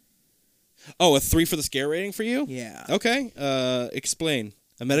 Oh, a 3 for the scare rating for you? Yeah. Okay. Explain.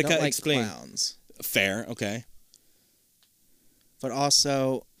 America, I don't like explain. Clowns. Fair. Okay. But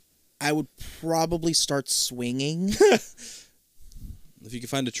also, I would probably start swinging. If you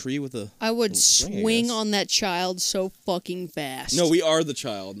could find a tree with a... I would swing on that child so fucking fast. No, we are the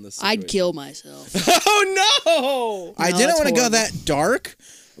child in this situation. I'd kill myself. Oh, no! I didn't want to go that dark,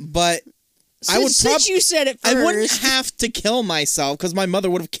 but since you said it first. I wouldn't have to kill myself because my mother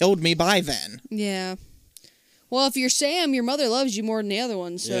would have killed me by then. Yeah. Well, if you're Sam, your mother loves you more than the other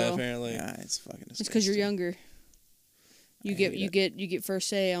one, so... Yeah, apparently. Yeah, it's fucking disgusting. It's because you're younger. You get first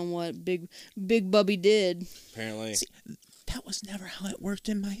say on what Big Bubby did. Apparently. See, that was never how it worked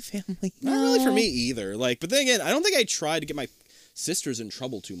in my family. Not really for me either. Like, but then again, I don't think I tried to get my sisters in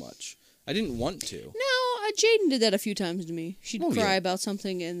trouble too much. I didn't want to. No, Jaden did that a few times to me. She'd cry yeah. about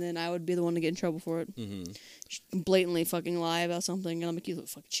something, and then I would be the one to get in trouble for it. Mm-hmm. She'd blatantly fucking lie about something, and I'm like, you little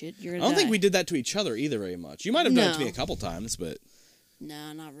fucking shit, you're I gonna don't think die." we did that to each other either very much. You might have done it to me No. a couple times, but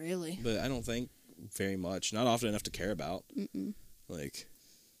No, not really. I don't think very much. Not often enough to care about. Mm-mm. Like,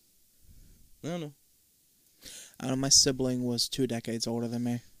 I don't know. I don't know, my sibling was 2 decades older than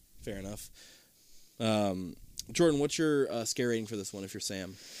me. Fair enough. Jordan, what's your scare rating for this one if you're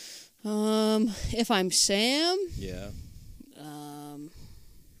Sam? If I'm Sam, Yeah.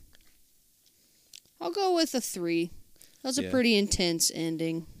 I'll go with a 3. That was a Yeah. pretty intense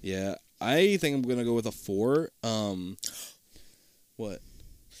ending. Yeah. I think I'm going to go with a 4. What?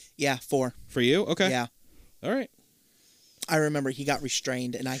 Yeah, 4. For you? Okay. Yeah. All right. I remember he got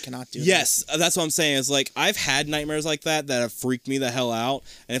restrained, and I cannot do Yes, that's what I'm saying. Is like I've had nightmares like that have freaked me the hell out,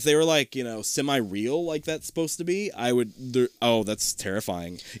 and if they were like semi-real like that's supposed to be, I would. Oh, that's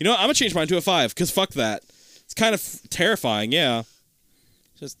terrifying. You know what? I'm gonna change mine to a 5 because fuck that. It's kind of terrifying. Yeah.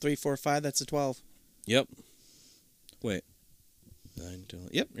 that. Just 3, 4, 5, that's a 12. Yep. Wait. 9, 10.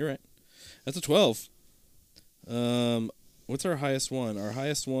 Yep, you're right. That's a 12. What's our highest one? Our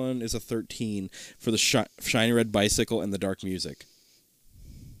highest one is a 13 for the shiny red bicycle and the dark music.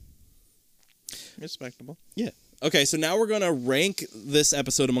 Respectable. Yeah. Okay, so now we're going to rank this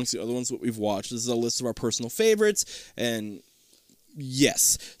episode amongst the other ones that we've watched. This is a list of our personal favorites, and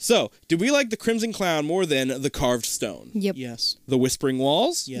yes. So, did we like the Crimson Clown more than the Carved Stone? Yep. Yes. The Whispering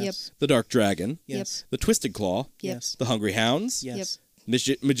Walls? Yes. The Dark Dragon? Yes. The Twisted Claw? Yep. Yes. The Hungry Hounds? Yes.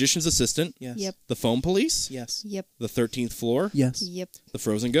 Magician's Assistant? Yes. Yep. The Foam Police? Yes. Yep. The 13th Floor? Yes. Yep. The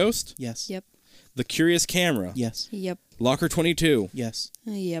Frozen Ghost? Yes. Yep. The Curious Camera? Yes. Yep. Locker 22? Yes.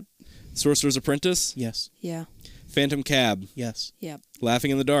 Yep. Sorcerer's Apprentice? Yes. Yeah. Phantom Cab? Yes. Yep.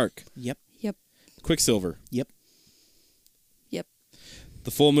 Laughing in the Dark? Yep. Yep. Quicksilver? Yep. Yep.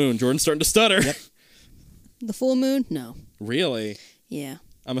 The Full Moon? Jordan's starting to stutter. Yep. The full moon? No. Really? Yeah.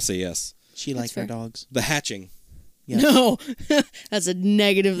 I'm going to say yes. She That's liked her fair. dogs. The Hatching? Yes. No. That's a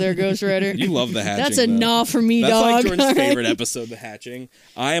negative there, Ghost Rider. You love The Hatching. That's a though. nah for me, That's dog. like Jordan's Alright. favorite episode, The Hatching.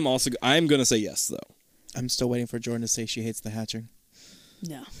 I'm going to say yes, though. I'm still waiting for Jordan to say she hates the hatching.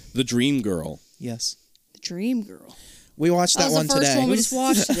 No. The Dream Girl. Yes. The Dream Girl. We watched that was one the first today. one we just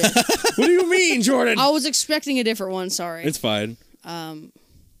watched today. What do you mean, Jordan? I was expecting a different one, sorry. It's fine. Why am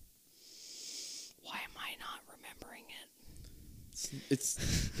I not remembering it?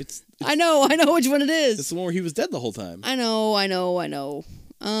 It's I know which one it is. it's the one where he was dead the whole time. I know.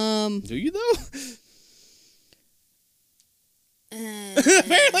 Do you though?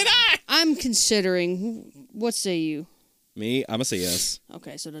 Apparently not. I'm considering. What say you? Me, I'm gonna say yes.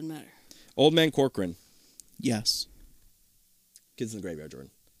 Okay, so it doesn't matter. Old Man Corcoran. Yes. Kids in the Graveyard,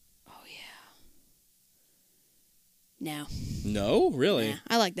 Jordan. Oh yeah. No. No, really. Nah,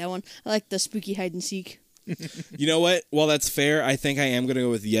 I like that one. I like the spooky hide and seek. You know what? While that's fair, I think I am gonna go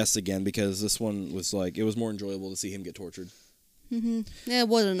with yes again because this one was like it was more enjoyable to see him get tortured. Mm-hmm. Yeah, it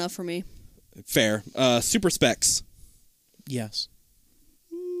wasn't enough for me. Fair. Super Specs. Yes.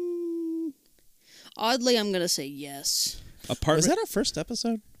 Oddly, I'm gonna say yes. Apartment. Was that our first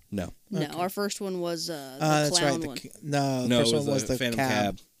episode? No. No, Okay. our first one was the That's clown right. one. No, the No, first it one was was the the Phantom cab.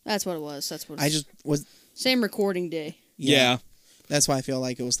 Cab. That's what it was. That's what. I just was. Same recording day. Yeah. That's why I feel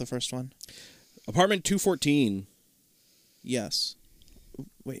like it was the first one. Apartment 214. Yes.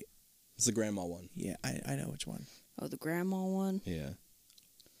 Wait. It's the grandma one. Yeah, I know which one. Oh, the grandma one. Yeah.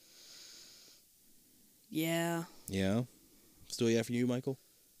 Yeah. Yeah. Still yeah for you, Michael?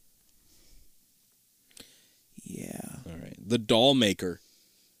 Yeah. All right. The Doll Maker.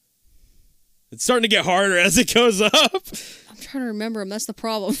 It's starting to get harder as it goes up. I'm trying to remember them. That's the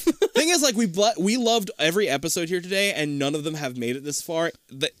problem. Thing is, like, we loved every episode here today, and none of them have made it this far.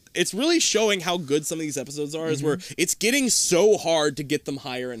 It's really showing how good some of these episodes are, is where it's getting so hard to get them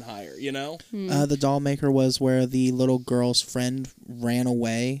higher and higher, you know? The doll maker was where the little girl's friend ran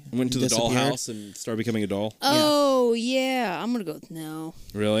away. Went to the disappeared. dollhouse and started becoming a doll. Oh yeah. I'm gonna go with no.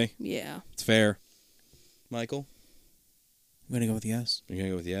 Really? Yeah. It's fair. Michael? I'm gonna go with yes. You're going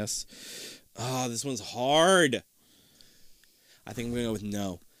to go with yes? Oh, this one's hard. I think I'm going to go with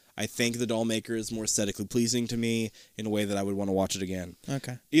no. I think The Doll Maker is more aesthetically pleasing to me in a way that I would want to watch it again.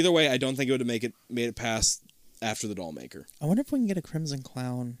 Okay. Either way, I don't think it would have made it past after The Doll Maker. I wonder if we can get a Crimson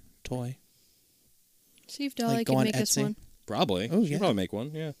Clown toy. See if Dolly Like, go can on make us Etsy. Oh, one. Probably. Oh, She'd yeah. probably make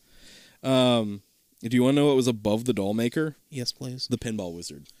one, yeah. Do you want to know what was above The Doll Maker? Yes, please. The Pinball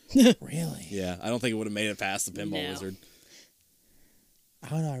Wizard. Really? Yeah, I don't think it would have made it past The Pinball No. Wizard. I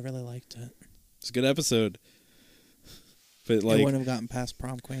don't know. I really liked it. It's a good episode. But I like, wouldn't have gotten past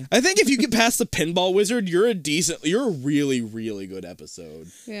Prom Queen. I think if you get past the Pinball Wizard, you're a really, really good episode.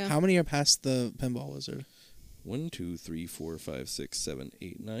 Yeah. How many are past the Pinball Wizard? 1, 2, 3, 4, 5, 6, 7,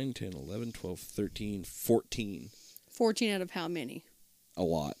 8, 9, 10, 11, 12, 13, 14. 14 out of how many? A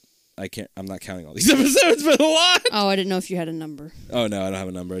lot. I'm not counting all these episodes, but a lot. Oh, I didn't know if you had a number. Oh, no, I don't have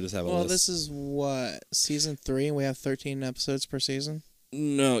a number. I just have a Well, list. this is what, season 3, and we have 13 episodes per season?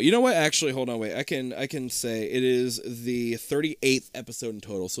 No, you know what? Actually, hold on, wait. I can say it is the 38th episode in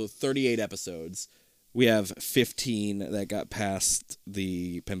total. So 38 episodes. We have 15 that got past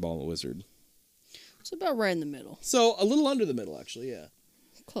the Pinball Wizard. It's about right in the middle. So a little under the middle, actually, yeah.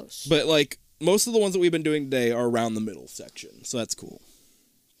 Close. But like most of the ones that we've been doing today are around the middle section, so that's cool.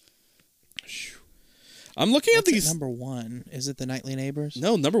 I'm looking What's at these. number 1? Is it the Nightly Neighbors?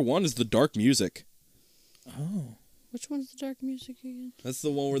 No, number 1 is the dark music. Oh. Which one's the dark music again? That's the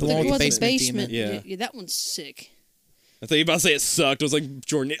one where The the one with the basement. basement demon. Yeah, that one's sick. I thought you were about to say it sucked. I was like,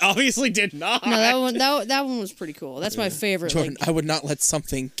 Jordan, it obviously did not. No, that one was pretty cool. That's my favorite. Jordan, Like, I would not let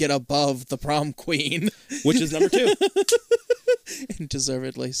something get above the Prom Queen. Which is number 2. And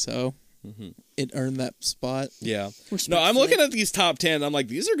deservedly so. It earned that spot. Yeah. No, respectfully. I'm looking at these top 10. I'm like,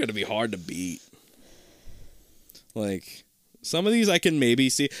 these are going to be hard to beat. Like, some of these I can maybe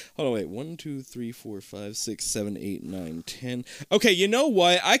see. Hold on, wait. 1, 2, 3, 4, 5, 6, 7, 8, 9, 10. Okay, you know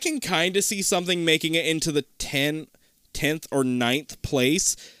what? I can kind of see something making it into the 10th or 9th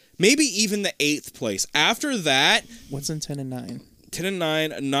place. Maybe even the 8th place. After that, What's in 10 and 9? 10 and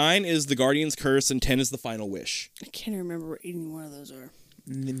 9. 9 is the Guardian's Curse, and 10 is the Final Wish. I can't remember what any one of those are.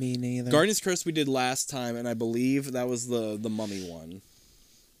 Me neither. Guardian's Curse we did last time, and I believe that was the mummy one.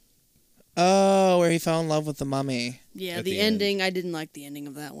 Oh, where he fell in love with the mummy. Yeah, At the the end. ending. I didn't like the ending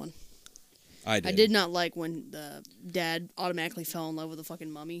of that one. I I did not like when the dad automatically fell in love with the fucking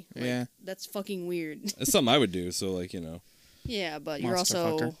mummy. Like, Yeah. That's fucking weird. It's something I would do, so, like, you know. Yeah, but you're Monster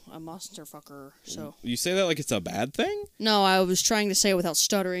also fucker. a monster fucker. So You say that like it's a bad thing? no, I was trying to say it without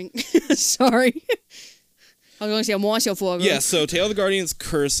stuttering. Sorry. I was going to say a monster fucker. Yeah, so Tale of the Guardian's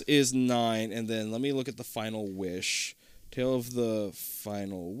Curse is 9, and then let me look at the Final Wish. Tale of the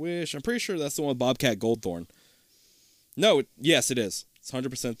Final Wish. I'm pretty sure that's the one with Bobcat Goldthorn. No, yes, it is. It's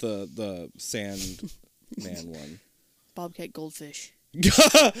 100% the Sand Man one. Bobcat Goldfish.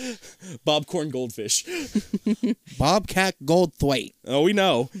 Bobcorn Goldfish. Bobcat Goldthwait. Oh, we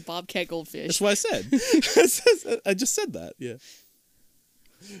know. Bobcat Goldfish. That's what I said. I just said that, yeah.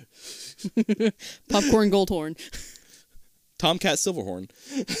 Popcorn Goldhorn. Tomcat Silverhorn.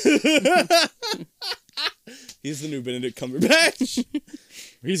 He's the new Benedict Cumberbatch.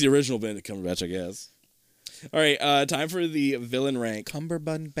 He's the original Benedict Cumberbatch, I guess. All right, time for the villain rank.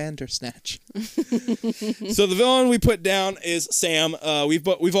 Cumberbund Bandersnatch. So the villain we put down is Sam.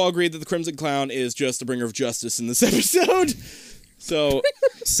 We've all agreed that the Crimson Clown is just a bringer of justice in this episode. So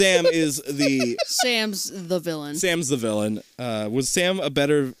Sam is the Sam's the villain. Sam's the villain. Was Sam a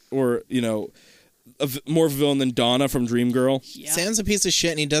better or more of a villain than Donna from Dreamgirl? Yeah. Sam's a piece of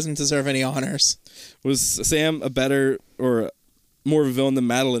shit and he doesn't deserve any honors. Was Sam a better or more of a villain than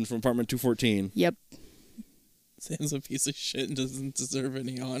Madeline from Apartment 214? Yep. Sam's a piece of shit and doesn't deserve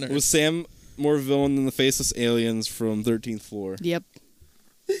any honors. Was Sam more of a villain than the faceless aliens from 13th Floor? Yep.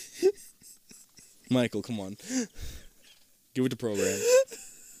 Michael, come on. Give it to program.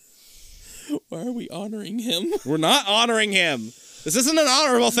 Why are we honoring him? We're not honoring him. This isn't an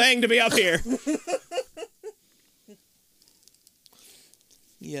honorable thing to be up here.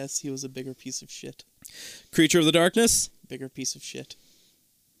 Yes, he was a bigger piece of shit. Creature of the Darkness? Bigger piece of shit.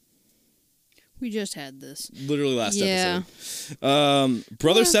 We just had this. Literally last Yeah. episode.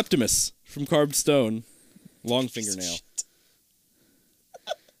 Brother Septimus from Carved Stone. Long fingernail.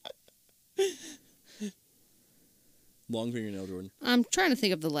 Long fingernail, Jordan. I'm trying to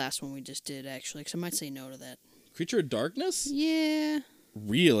think of the last one we just did, actually, because I might say no to that. Creature of Darkness? Yeah.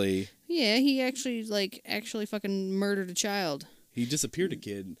 Really? Yeah, he actually fucking murdered a child. He disappeared a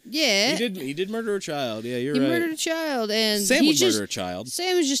kid. Yeah. He did murder a child. Yeah, you're He right. murdered a child, and Sam he would just, murder a child.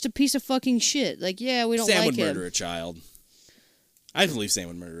 Sam is just a piece of fucking shit. Like, yeah, we don't Sam like would him. murder a child. I believe Sam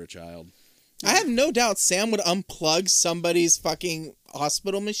would murder a child. I have no doubt Sam would unplug somebody's fucking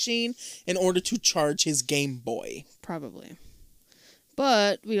hospital machine in order to charge his Game Boy. Probably.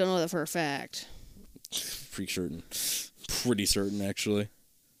 But we don't know that for a fact. Pretty certain. Pretty certain, actually.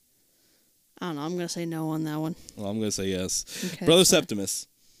 I don't know. I'm going to say no on that one. Well, I'm going to say yes. Okay, Brother fine. Septimus.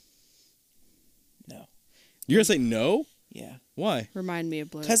 No. You're going to say no? Yeah. Why? Remind me of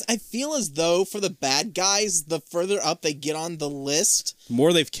Blue. Because I feel as though for the bad guys, the further up they get on the list, The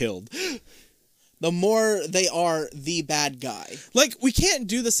more they've killed. the more they are the bad guy. Like, we can't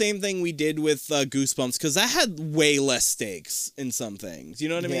do the same thing we did with Goosebumps, because that had way less stakes in some things. You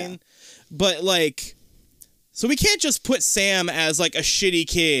know what I mean? But, like, so we can't just put Sam as, like, a shitty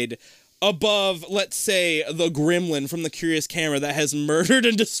kid above, let's say, the gremlin from the Curious Camera that has murdered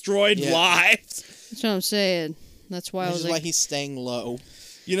and destroyed lives. That's what I'm saying. That's why I was like, why he's staying low.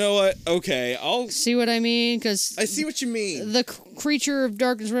 You know what? Okay, I'll... See what I mean? Because I see what you mean. the creature of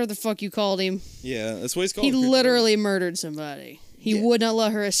darkness, whatever the fuck you called him, Yeah, that's what he's called. he literally murdered somebody. He would not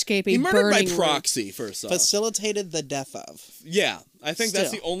let her escape a He murdered by burning room. proxy, first off. Facilitated the death of. Yeah, I think that's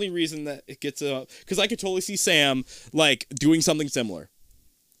the Still. only reason that it gets up. Because I could totally see Sam, like, doing something similar.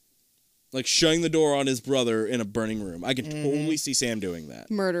 Like, shutting the door on his brother in a burning room. I can totally see Sam doing that.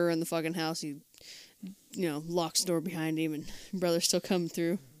 Murder in the fucking house. He, locks the door behind him, and brother's still coming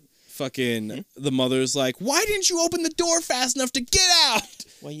through. Fucking, the mother's like, why didn't you open the door fast enough to get out?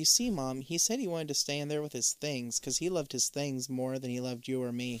 Well, you see, Mom, he said he wanted to stay in there with his things because he loved his things more than he loved you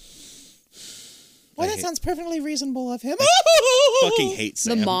or me. Well, that sounds perfectly reasonable of him. Fucking hate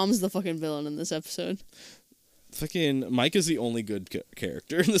Sam. The mom's the fucking villain in this episode. Fucking, Mike is the only good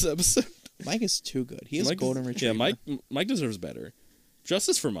character in this episode. Mike is too good. He is Mike golden retriever. Yeah, Mike deserves better.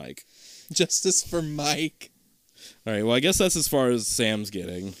 Justice for Mike. Justice for Mike. All right, well, I guess that's as far as Sam's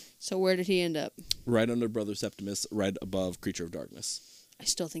getting. So where did he end up? Right under Brother Septimus, right above Creature of Darkness. I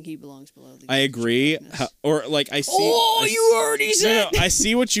still think he belongs below the I agree. I see... you already said... No, I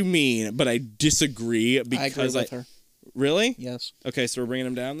see what you mean, but I disagree because I agree with her. Really? Yes. Okay, so we're bringing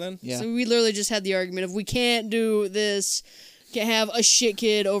him down then? Yeah. So we literally just had the argument of we can't do this, can't have a shit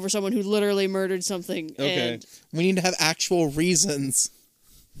kid over someone who literally murdered something. Okay. And, We need to have actual reasons.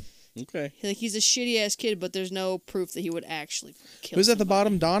 Okay. like, he's a shitty ass kid, but there's no proof that he would actually kill Who's at the somebody.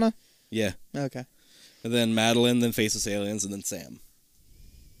 bottom? Donna? Yeah. Okay. And then Madeline, then Faceless Aliens, and then Sam.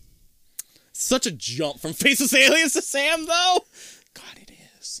 Such a jump from Faceless Aliens to Sam, though. God, it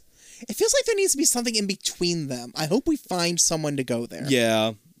is. It feels like there needs to be something in between them. I hope we find someone to go there.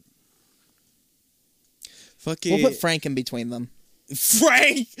 Yeah. Fucking... We'll put Frank in between them.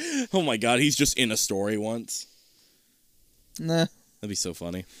 Frank! Oh my god, he's just in a story once. Nah. That'd be so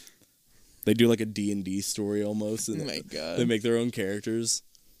funny. They do like a D&D story almost. And Oh my God. They make their own characters.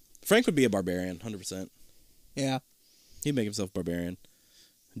 Frank would be a barbarian, 100%. Yeah. He'd make himself barbarian.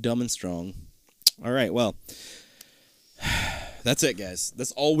 Dumb and strong. All right, well. That's it, guys.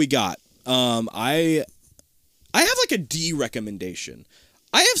 That's all we got. I have like a D recommendation.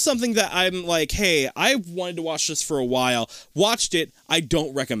 I have something that I'm like, hey, I've wanted to watch this for a while. Watched it. I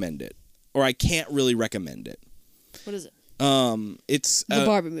don't recommend it. Or I can't really recommend it. What is it? It's The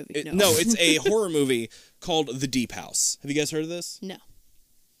Barbie movie. No. it's a horror movie called The Deep House. Have you guys heard of this? No.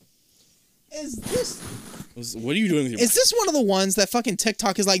 Is this What are you doing with your is this one of the ones that fucking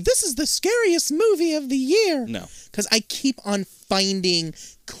TikTok is like, this is the scariest movie of the year? No. Because I keep on finding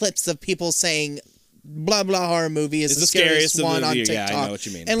clips of people saying blah blah horror movie is It's the scariest one of on the year. TikTok. Yeah, I know what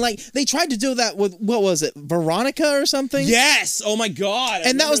you mean. And like they tried to do that with what was it, Veronica or something? Yes! Oh my god!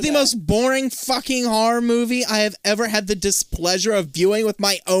 And that was the most boring fucking horror movie I have ever had the displeasure of viewing with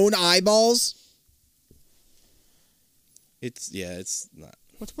my own eyeballs. It's not.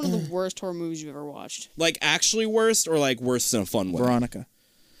 What's one of the worst horror movies you've ever watched? Like actually worst or like worse in a fun way? Veronica.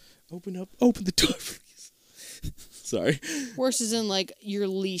 Open the door, please. Sorry. Worst is in like your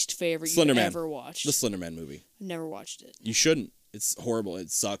least favorite Slender you've Man. ever watched. The Slender Man movie. I've never watched it. You shouldn't. It's horrible. It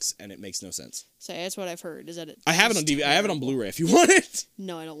sucks and it makes no sense. So that's what I've heard. Is that it? I have it on it's DVD. I have it on terrible. Blu-ray if you want it.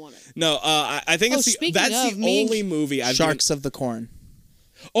 No, I don't want it. No, I think that's speaking the of, me and- only movie I've Sharks of the Corn.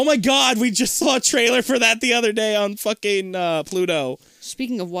 Oh my god, we just saw a trailer for that the other day on fucking Pluto.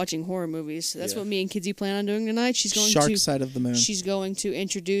 Speaking of watching horror movies, that's Yeah. what me and Kidsy plan on doing tonight. She's going Shark to Side of the Moon. she's going to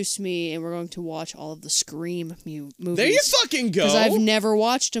introduce me, and we're going to watch all of the Scream movies. There you fucking go. Because I've never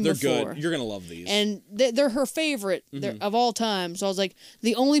watched them They're before. good. You're gonna love these. And they're her favorite of all time. So I was like,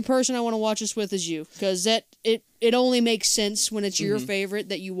 the only person I want to watch this with is you, because it only makes sense when it's your favorite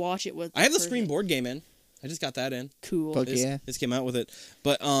that you watch it with. I have the person. Scream board game in. I just got that in. Cool. Fuck yeah. This came out with it.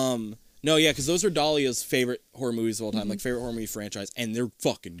 But no, yeah, because those are Dahlia's favorite horror movies of all time, like favorite horror movie franchise, and they're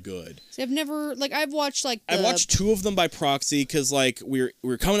fucking good. See, I've never I've watched like I watched 2 of them by proxy because like we're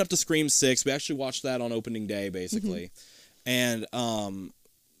coming up to Scream 6. We actually watched that on opening day basically, and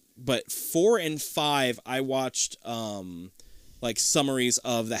but 4 and 5 I watched like summaries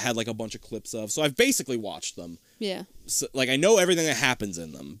of that had like a bunch of clips of. So I've basically watched them. Yeah. So, like I know everything that happens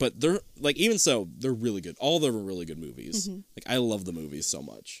in them, but they're like even so they're really good. All of them are really good movies. Like I love the movies so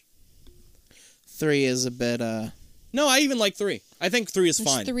much. 3 is a bit No, I even like 3. I think 3 is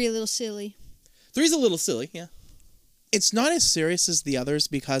It's fine. 3 a little silly. 3's a little silly, yeah. It's not as serious as the others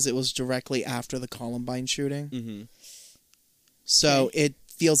because it was directly after the Columbine shooting. Mm-hmm. So Okay. it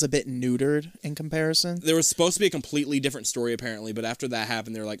feels a bit neutered in comparison. There was supposed to be a completely different story apparently, but after that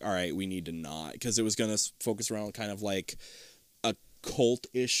happened, they're like, all right, we need to not, because it was going to focus around kind of like a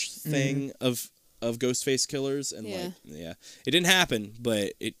cult-ish thing of Ghostface killers, and it didn't happen,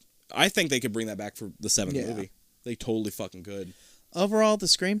 but I think they could bring that back for the 7th movie. They totally fucking could. Overall, the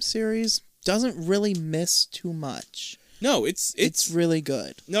Scream series doesn't really miss too much. No, it's really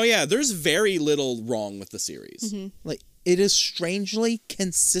good. No, yeah, there's very little wrong with the series. Like, it is strangely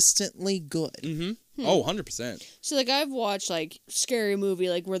consistently good. Mm-hmm. Oh, 100%. So like I've watched like Scary Movie,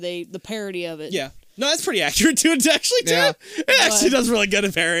 like where the parody of it. Yeah. No, that's pretty accurate too, actually, too. Yeah. It actually does really good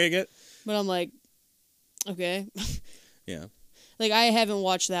at parrying it. But I'm like, okay. Yeah. Like I haven't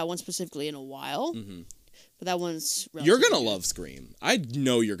watched that one specifically in a while. Mm-hmm. But that one's You're relatively gonna good. love Scream. I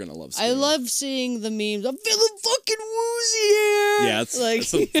know you're gonna love Scream. I love seeing the memes. I'm feeling fucking woozy here. Yeah,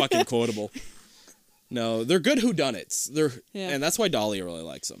 it's a fucking quotable. No, they're good whodunits. And that's why Dahlia really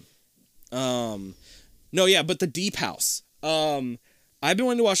likes them. No, yeah, but the Deep House. I've been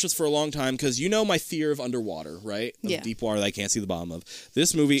wanting to watch this for a long time because you know my fear of underwater, right? Of Yeah. deep water that I can't see the bottom of.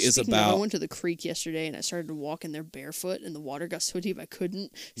 This movie is Speaking of, I about. went to the creek yesterday and I started walking there barefoot and the water got so deep I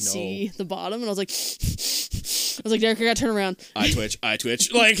couldn't see the bottom and I was like, Derek, I gotta turn around. I twitch.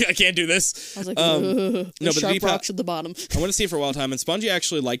 Like, I can't do this. I was like, no, but the sharp Deep rocks at the bottom. I want to see it for a while time, and Spongy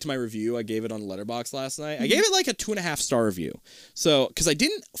actually liked my review. I gave it on Letterboxd last night. I gave it like a 2.5-star review. So, because I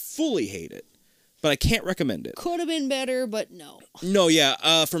didn't fully hate it, but I can't recommend it. Could have been better, but no. No,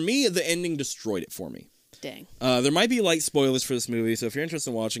 yeah. For me, the ending destroyed it for me. Dang. There might be light spoilers for this movie, so if you're interested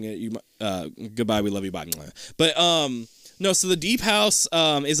in watching it, goodbye, we love you, bye. But no, so the Deep House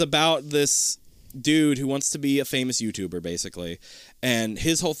is about this dude who wants to be a famous YouTuber, basically, and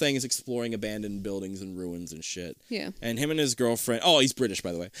his whole thing is exploring abandoned buildings and ruins and shit. Yeah. And him and his girlfriend, oh, he's British,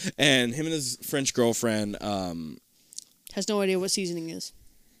 by the way, and him and his French girlfriend, Has no idea what seasoning is.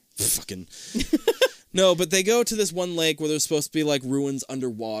 fucking. No, but they go to this one lake where there's supposed to be like ruins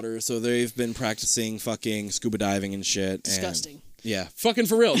underwater, so they've been practicing fucking scuba diving and shit. Disgusting. And, yeah, fucking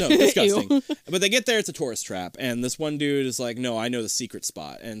for real. No, disgusting. But they get there, it's a tourist trap, and this one dude is like, no, I know the secret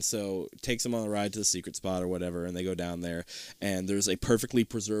spot, and so takes them on a ride to the secret spot or whatever, and they go down there, and there's a perfectly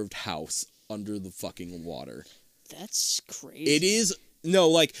preserved house under the fucking water. That's crazy. It is, no,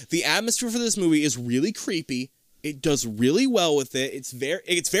 like, the atmosphere for this movie is really creepy. It does really well with it. It's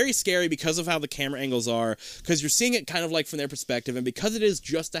very scary because of how the camera angles are, because you're seeing it kind of like from their perspective, and because it is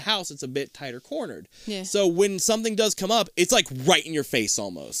just a house, it's a bit tighter cornered. Yeah. So when something does come up, it's like right in your face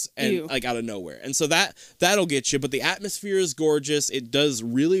almost, and Ew. like out of nowhere. And so that'll get you. But the atmosphere is gorgeous. It does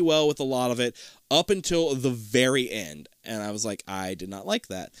really well with a lot of it up until the very end. And I was like, I did not like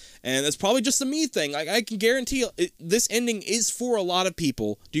that. And it's probably just a me thing. Like, I can guarantee this ending is for a lot of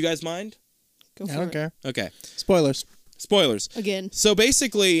people. Do you guys mind? Go for I don't it. care. Okay. Spoilers. Spoilers. Again. So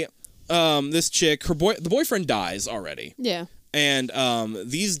basically, this chick, the boyfriend dies already. Yeah. And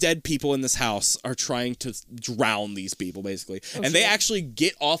these dead people in this house are trying to drown these people, basically. And they shit. actually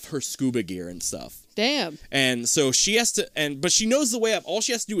get off her scuba gear and stuff. Damn. And so she has to, but she knows the way up. All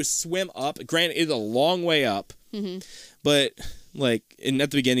she has to do is swim up. Granted, it's a long way up. Mm-hmm. But, like, at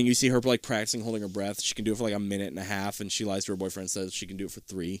the beginning, you see her, like, practicing holding her breath. She can do it for, like, 1.5 minutes, and she lies to her boyfriend and says she can do it for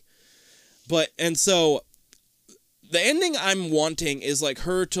 3. And so the ending I'm wanting is like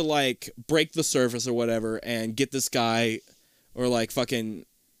her to like break the surface or whatever and get this guy or like fucking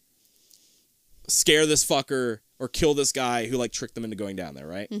scare this fucker or kill this guy who like tricked them into going down there,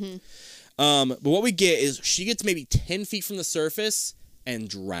 right? Mm-hmm. But what we get is she gets maybe 10 feet from the surface and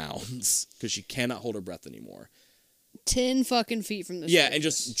drowns because she cannot hold her breath anymore. 10 fucking feet from the Yeah, surface. and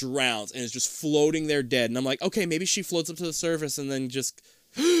just drowns and is just floating there dead. And I'm like, okay, maybe she floats up to the surface and then just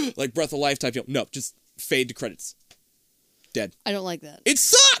like Breath of Life type deal. No, just fade to credits. Dead. I don't like that. It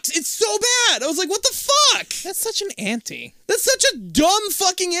sucks. It's so bad. I was like, what the fuck? That's such an anti. That's such a dumb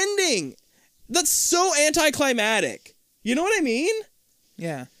fucking ending. That's so anticlimactic. You know what I mean?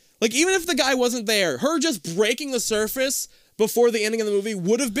 Yeah. Like, even if the guy wasn't there, her just breaking the surface before the ending of the movie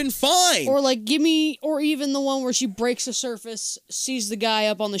would have been fine. Or like or even the one where she breaks the surface, sees the guy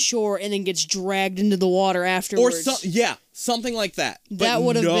up on the shore, and then gets dragged into the water afterwards. Something like that. That But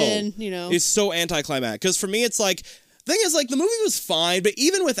would have no, been, you know. It's so anticlimactic. Because for me, it's like, thing is, like, the movie was fine, but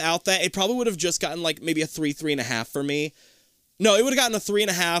even without that, it probably would have just gotten, like, maybe a 3.5 for me. No, it would have gotten a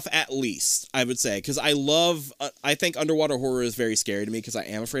 3.5 at least, I would say, because I think underwater horror is very scary to me because I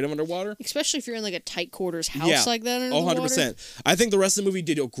am afraid of underwater. Especially if you're in like a tight quarters house like that under the 100%. water. I think the rest of the movie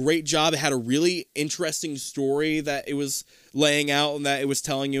did a great job. It had a really interesting story that it was laying out and that it was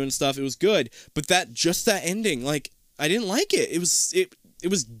telling you and stuff. It was good, but that ending, like, I didn't like it. It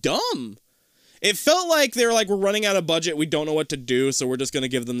was dumb. It felt like they were like, we're running out of budget. We don't know what to do, so we're just going to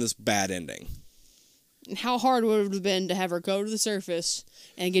give them this bad ending. And how hard would it have been to have her go to the surface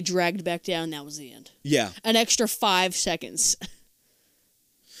and get dragged back down? That was the end. Yeah. An extra 5 seconds.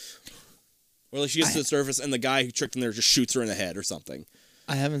 Or like she gets to the surface and the guy who tricked them there just shoots her in the head or something.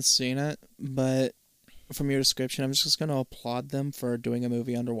 I haven't seen it, but from your description, I'm just going to applaud them for doing a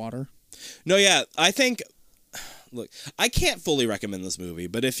movie underwater. No, yeah, I think... Look, I can't fully recommend this movie,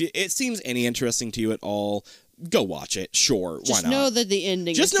 but if it seems any interesting to you at all, go watch it. Sure, why Just not? know that the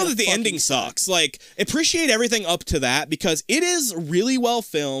ending. Just know that the ending sucks. Like, appreciate everything up to that because it is really well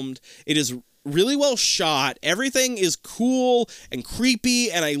filmed. It is really well shot. Everything is cool and creepy,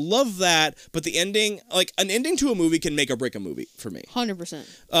 and I love that. But the ending, like, an ending to a movie can make or break a movie for me.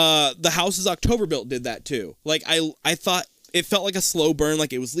 100%. The House is October Built did that too. Like, I thought it felt like a slow burn,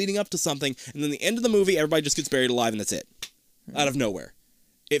 like it was leading up to something, and then the end of the movie, everybody just gets buried alive, and that's it. Out of nowhere.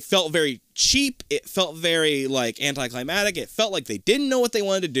 It felt very cheap. It felt very, like, anticlimactic. It felt like they didn't know what they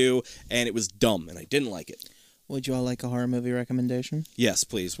wanted to do, and it was dumb, and I didn't like it. Would you all like a horror movie recommendation? Yes,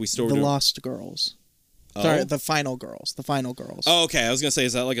 please. We still The doing... Lost Girls. Oh? Sorry, The Final Girls. The Final Girls. Oh, okay. I was going to say,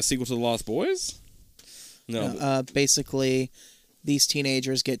 is that like a sequel to The Lost Boys? No. Basically, these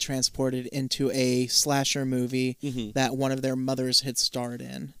teenagers get transported into a slasher movie that one of their mothers had starred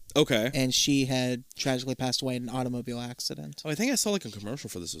in. Okay. And she had tragically passed away in an automobile accident. Oh, I think I saw like a commercial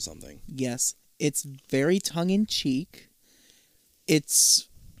for this or something. Yes. It's very tongue-in-cheek. It's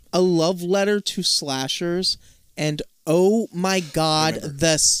a love letter to slashers. And oh my God,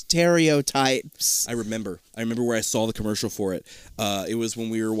 the stereotypes. I remember where I saw the commercial for it. It was when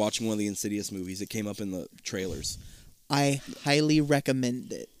we were watching one of the Insidious movies. It came up in the trailers. I highly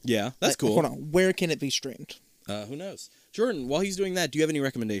recommend it. Yeah, that's cool. Hold on. Where can it be streamed? Who knows? Jordan, while he's doing that, do you have any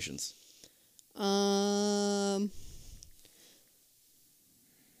recommendations? One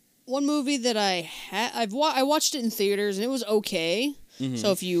movie that I watched it in theaters and it was okay.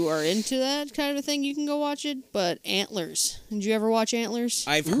 So if you are into that kind of a thing, you can go watch it. But Antlers, did you ever watch Antlers?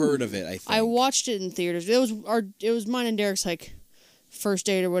 I've heard of it. I think I watched it in theaters. It was mine and Derek's like first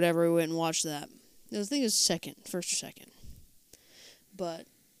date or whatever. We went and watched that. I think it was first or second. But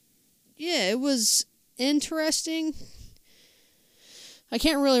yeah, it was interesting. I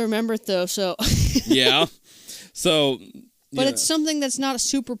can't really remember it though. So yeah. So. But it's something that's not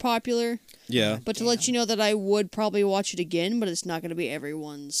super popular. Yeah. But to let you know that I would probably watch it again, but it's not going to be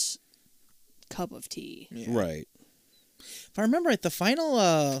everyone's cup of tea. Yeah. Right. If I remember right, the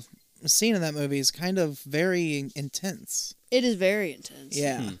final scene in that movie is kind of very intense. It is very intense.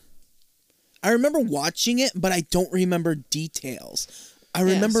 Yeah. I remember watching it, but I don't remember details. I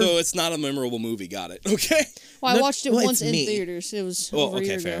remember... So it's not a memorable movie, got it. Okay. Well, I watched it once in theaters. It was over a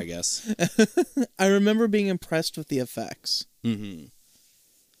year fair, ago. I guess. I remember being impressed with the effects. Mm-hmm.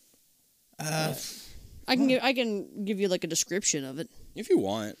 I can give you like a description of it. If you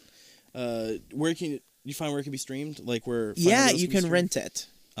want. Where can you find where it can be streamed? Like where? Yeah, you can rent it.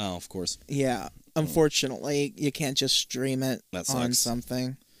 Oh, of course. Yeah. Unfortunately, you can't just stream it on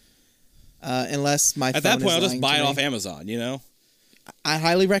something. Unless my phone At that point, is I'll just lying buy to it me. off Amazon, you know? I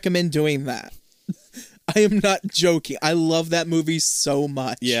highly recommend doing that. I am not joking. I love that movie so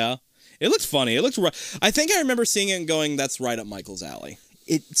much. Yeah. It looks funny. It looks right. I think I remember seeing it and going, that's right up Michael's alley.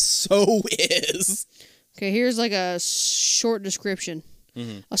 It so is. Okay, here's like a short description.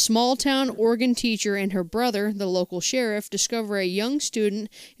 Mm-hmm. A small-town Oregon teacher and her brother, the local sheriff, discover a young student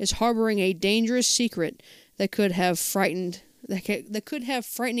is harboring a dangerous secret that could have frightening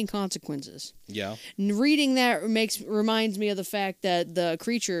consequences. Yeah. And reading that reminds me of the fact that the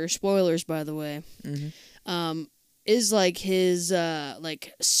creature, spoilers by the way, is like his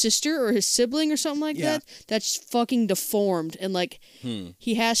like sister or his sibling or something like that. That's fucking deformed, and like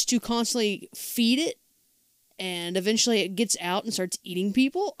he has to constantly feed it, and eventually it gets out and starts eating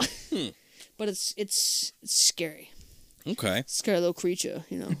people. But it's scary. Okay. Scary little creature,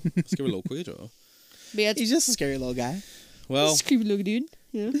 you know. Scary little creature. But yeah, He's just a scary little guy. Well, creepy little dude.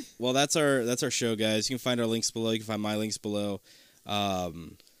 Yeah. Well, that's our show, guys. You can find our links below. You can find my links below.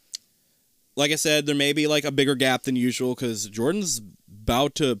 Like I said, there may be like a bigger gap than usual because Jordan's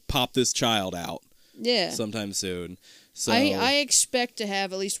about to pop this child out. Yeah. Sometime soon. So I expect to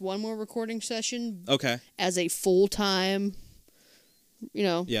have at least one more recording session. Okay. As a full-time,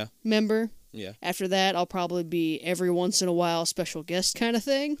 member. Yeah. After that, I'll probably be every once in a while special guest kind of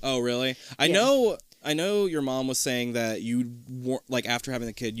thing. Oh, really? I know your mom was saying that you weren't, like, after having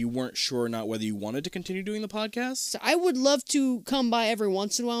the kid, you weren't sure not whether you wanted to continue doing the podcast. So I would love to come by every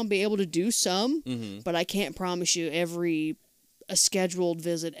once in a while and be able to do some, but I can't promise you every a scheduled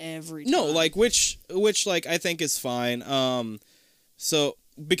visit every time. No, like which like I think is fine. So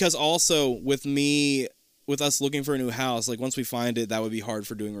because also with us looking for a new house, like once we find it, that would be hard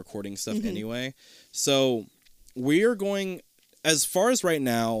for doing recording stuff anyway. So we are going, as far as right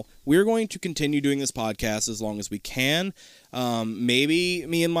now, we're going to continue doing this podcast as long as we can. Maybe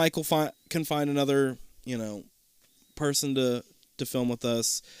me and Michael can find another, person to film with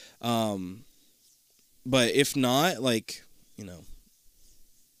us. But if not, like,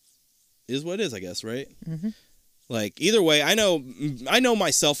 is what it is, I guess, right? Mm-hmm. Like, either way, I know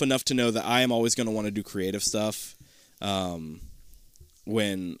myself enough to know that I am always going to want to do creative stuff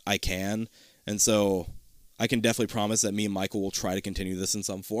when I can. And so I can definitely promise that me and Michael will try to continue this in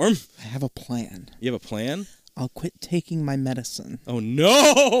some form. I have a plan. You have a plan? I'll quit taking my medicine. Oh,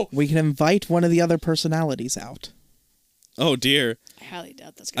 no! We can invite one of the other personalities out. Oh, dear. I highly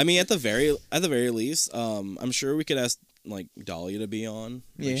doubt that's I mean, at the very least, I'm sure we could ask, like, Dahlia to be on.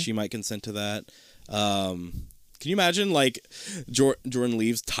 Like, yeah. She might consent to that. Can you imagine, like, Jordan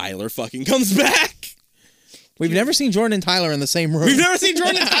leaves, Tyler fucking comes back? We've never seen Jordan and Tyler in the same room. We've never seen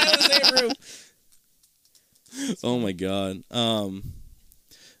Jordan and Tyler in the same room. Oh, my God.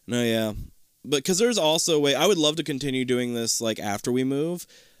 No, yeah. But because there's also a way, I would love to continue doing this, like, after we move.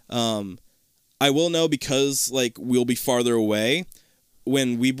 I will know because, like, we'll be farther away.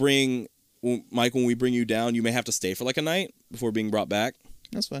 When we bring you down, you may have to stay for, like, a night before being brought back.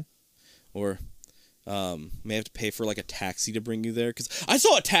 That's fine. Or may have to pay for, like, a taxi to bring you there. Because I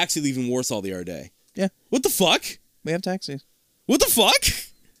saw a taxi leaving Warsaw the other day. Yeah. What the fuck? We have taxis. What the fuck?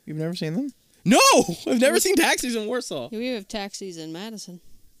 You've never seen them? No! I've never seen taxis in Warsaw. Yeah, we have taxis in Madison.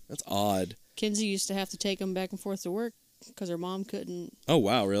 That's odd. Kinsey used to have to take them back and forth to work because her mom Oh,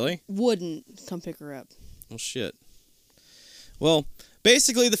 wow, really? wouldn't come pick her up. Well, shit. Well,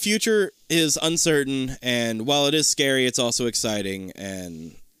 basically, the future is uncertain, and while it is scary, it's also exciting,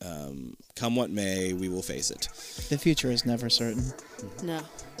 and come what may, we will face it. The future is never certain. No.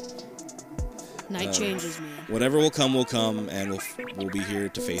 Night changes, man. Whatever will come, and we'll be here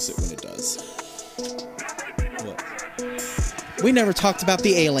to face it when it does. What? We never talked about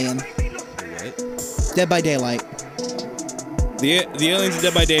the alien. What? Dead by Daylight. The aliens are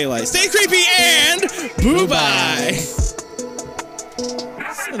Dead by Daylight. Stay creepy and boo-bye!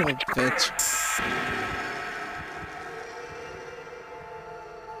 Son of a bitch.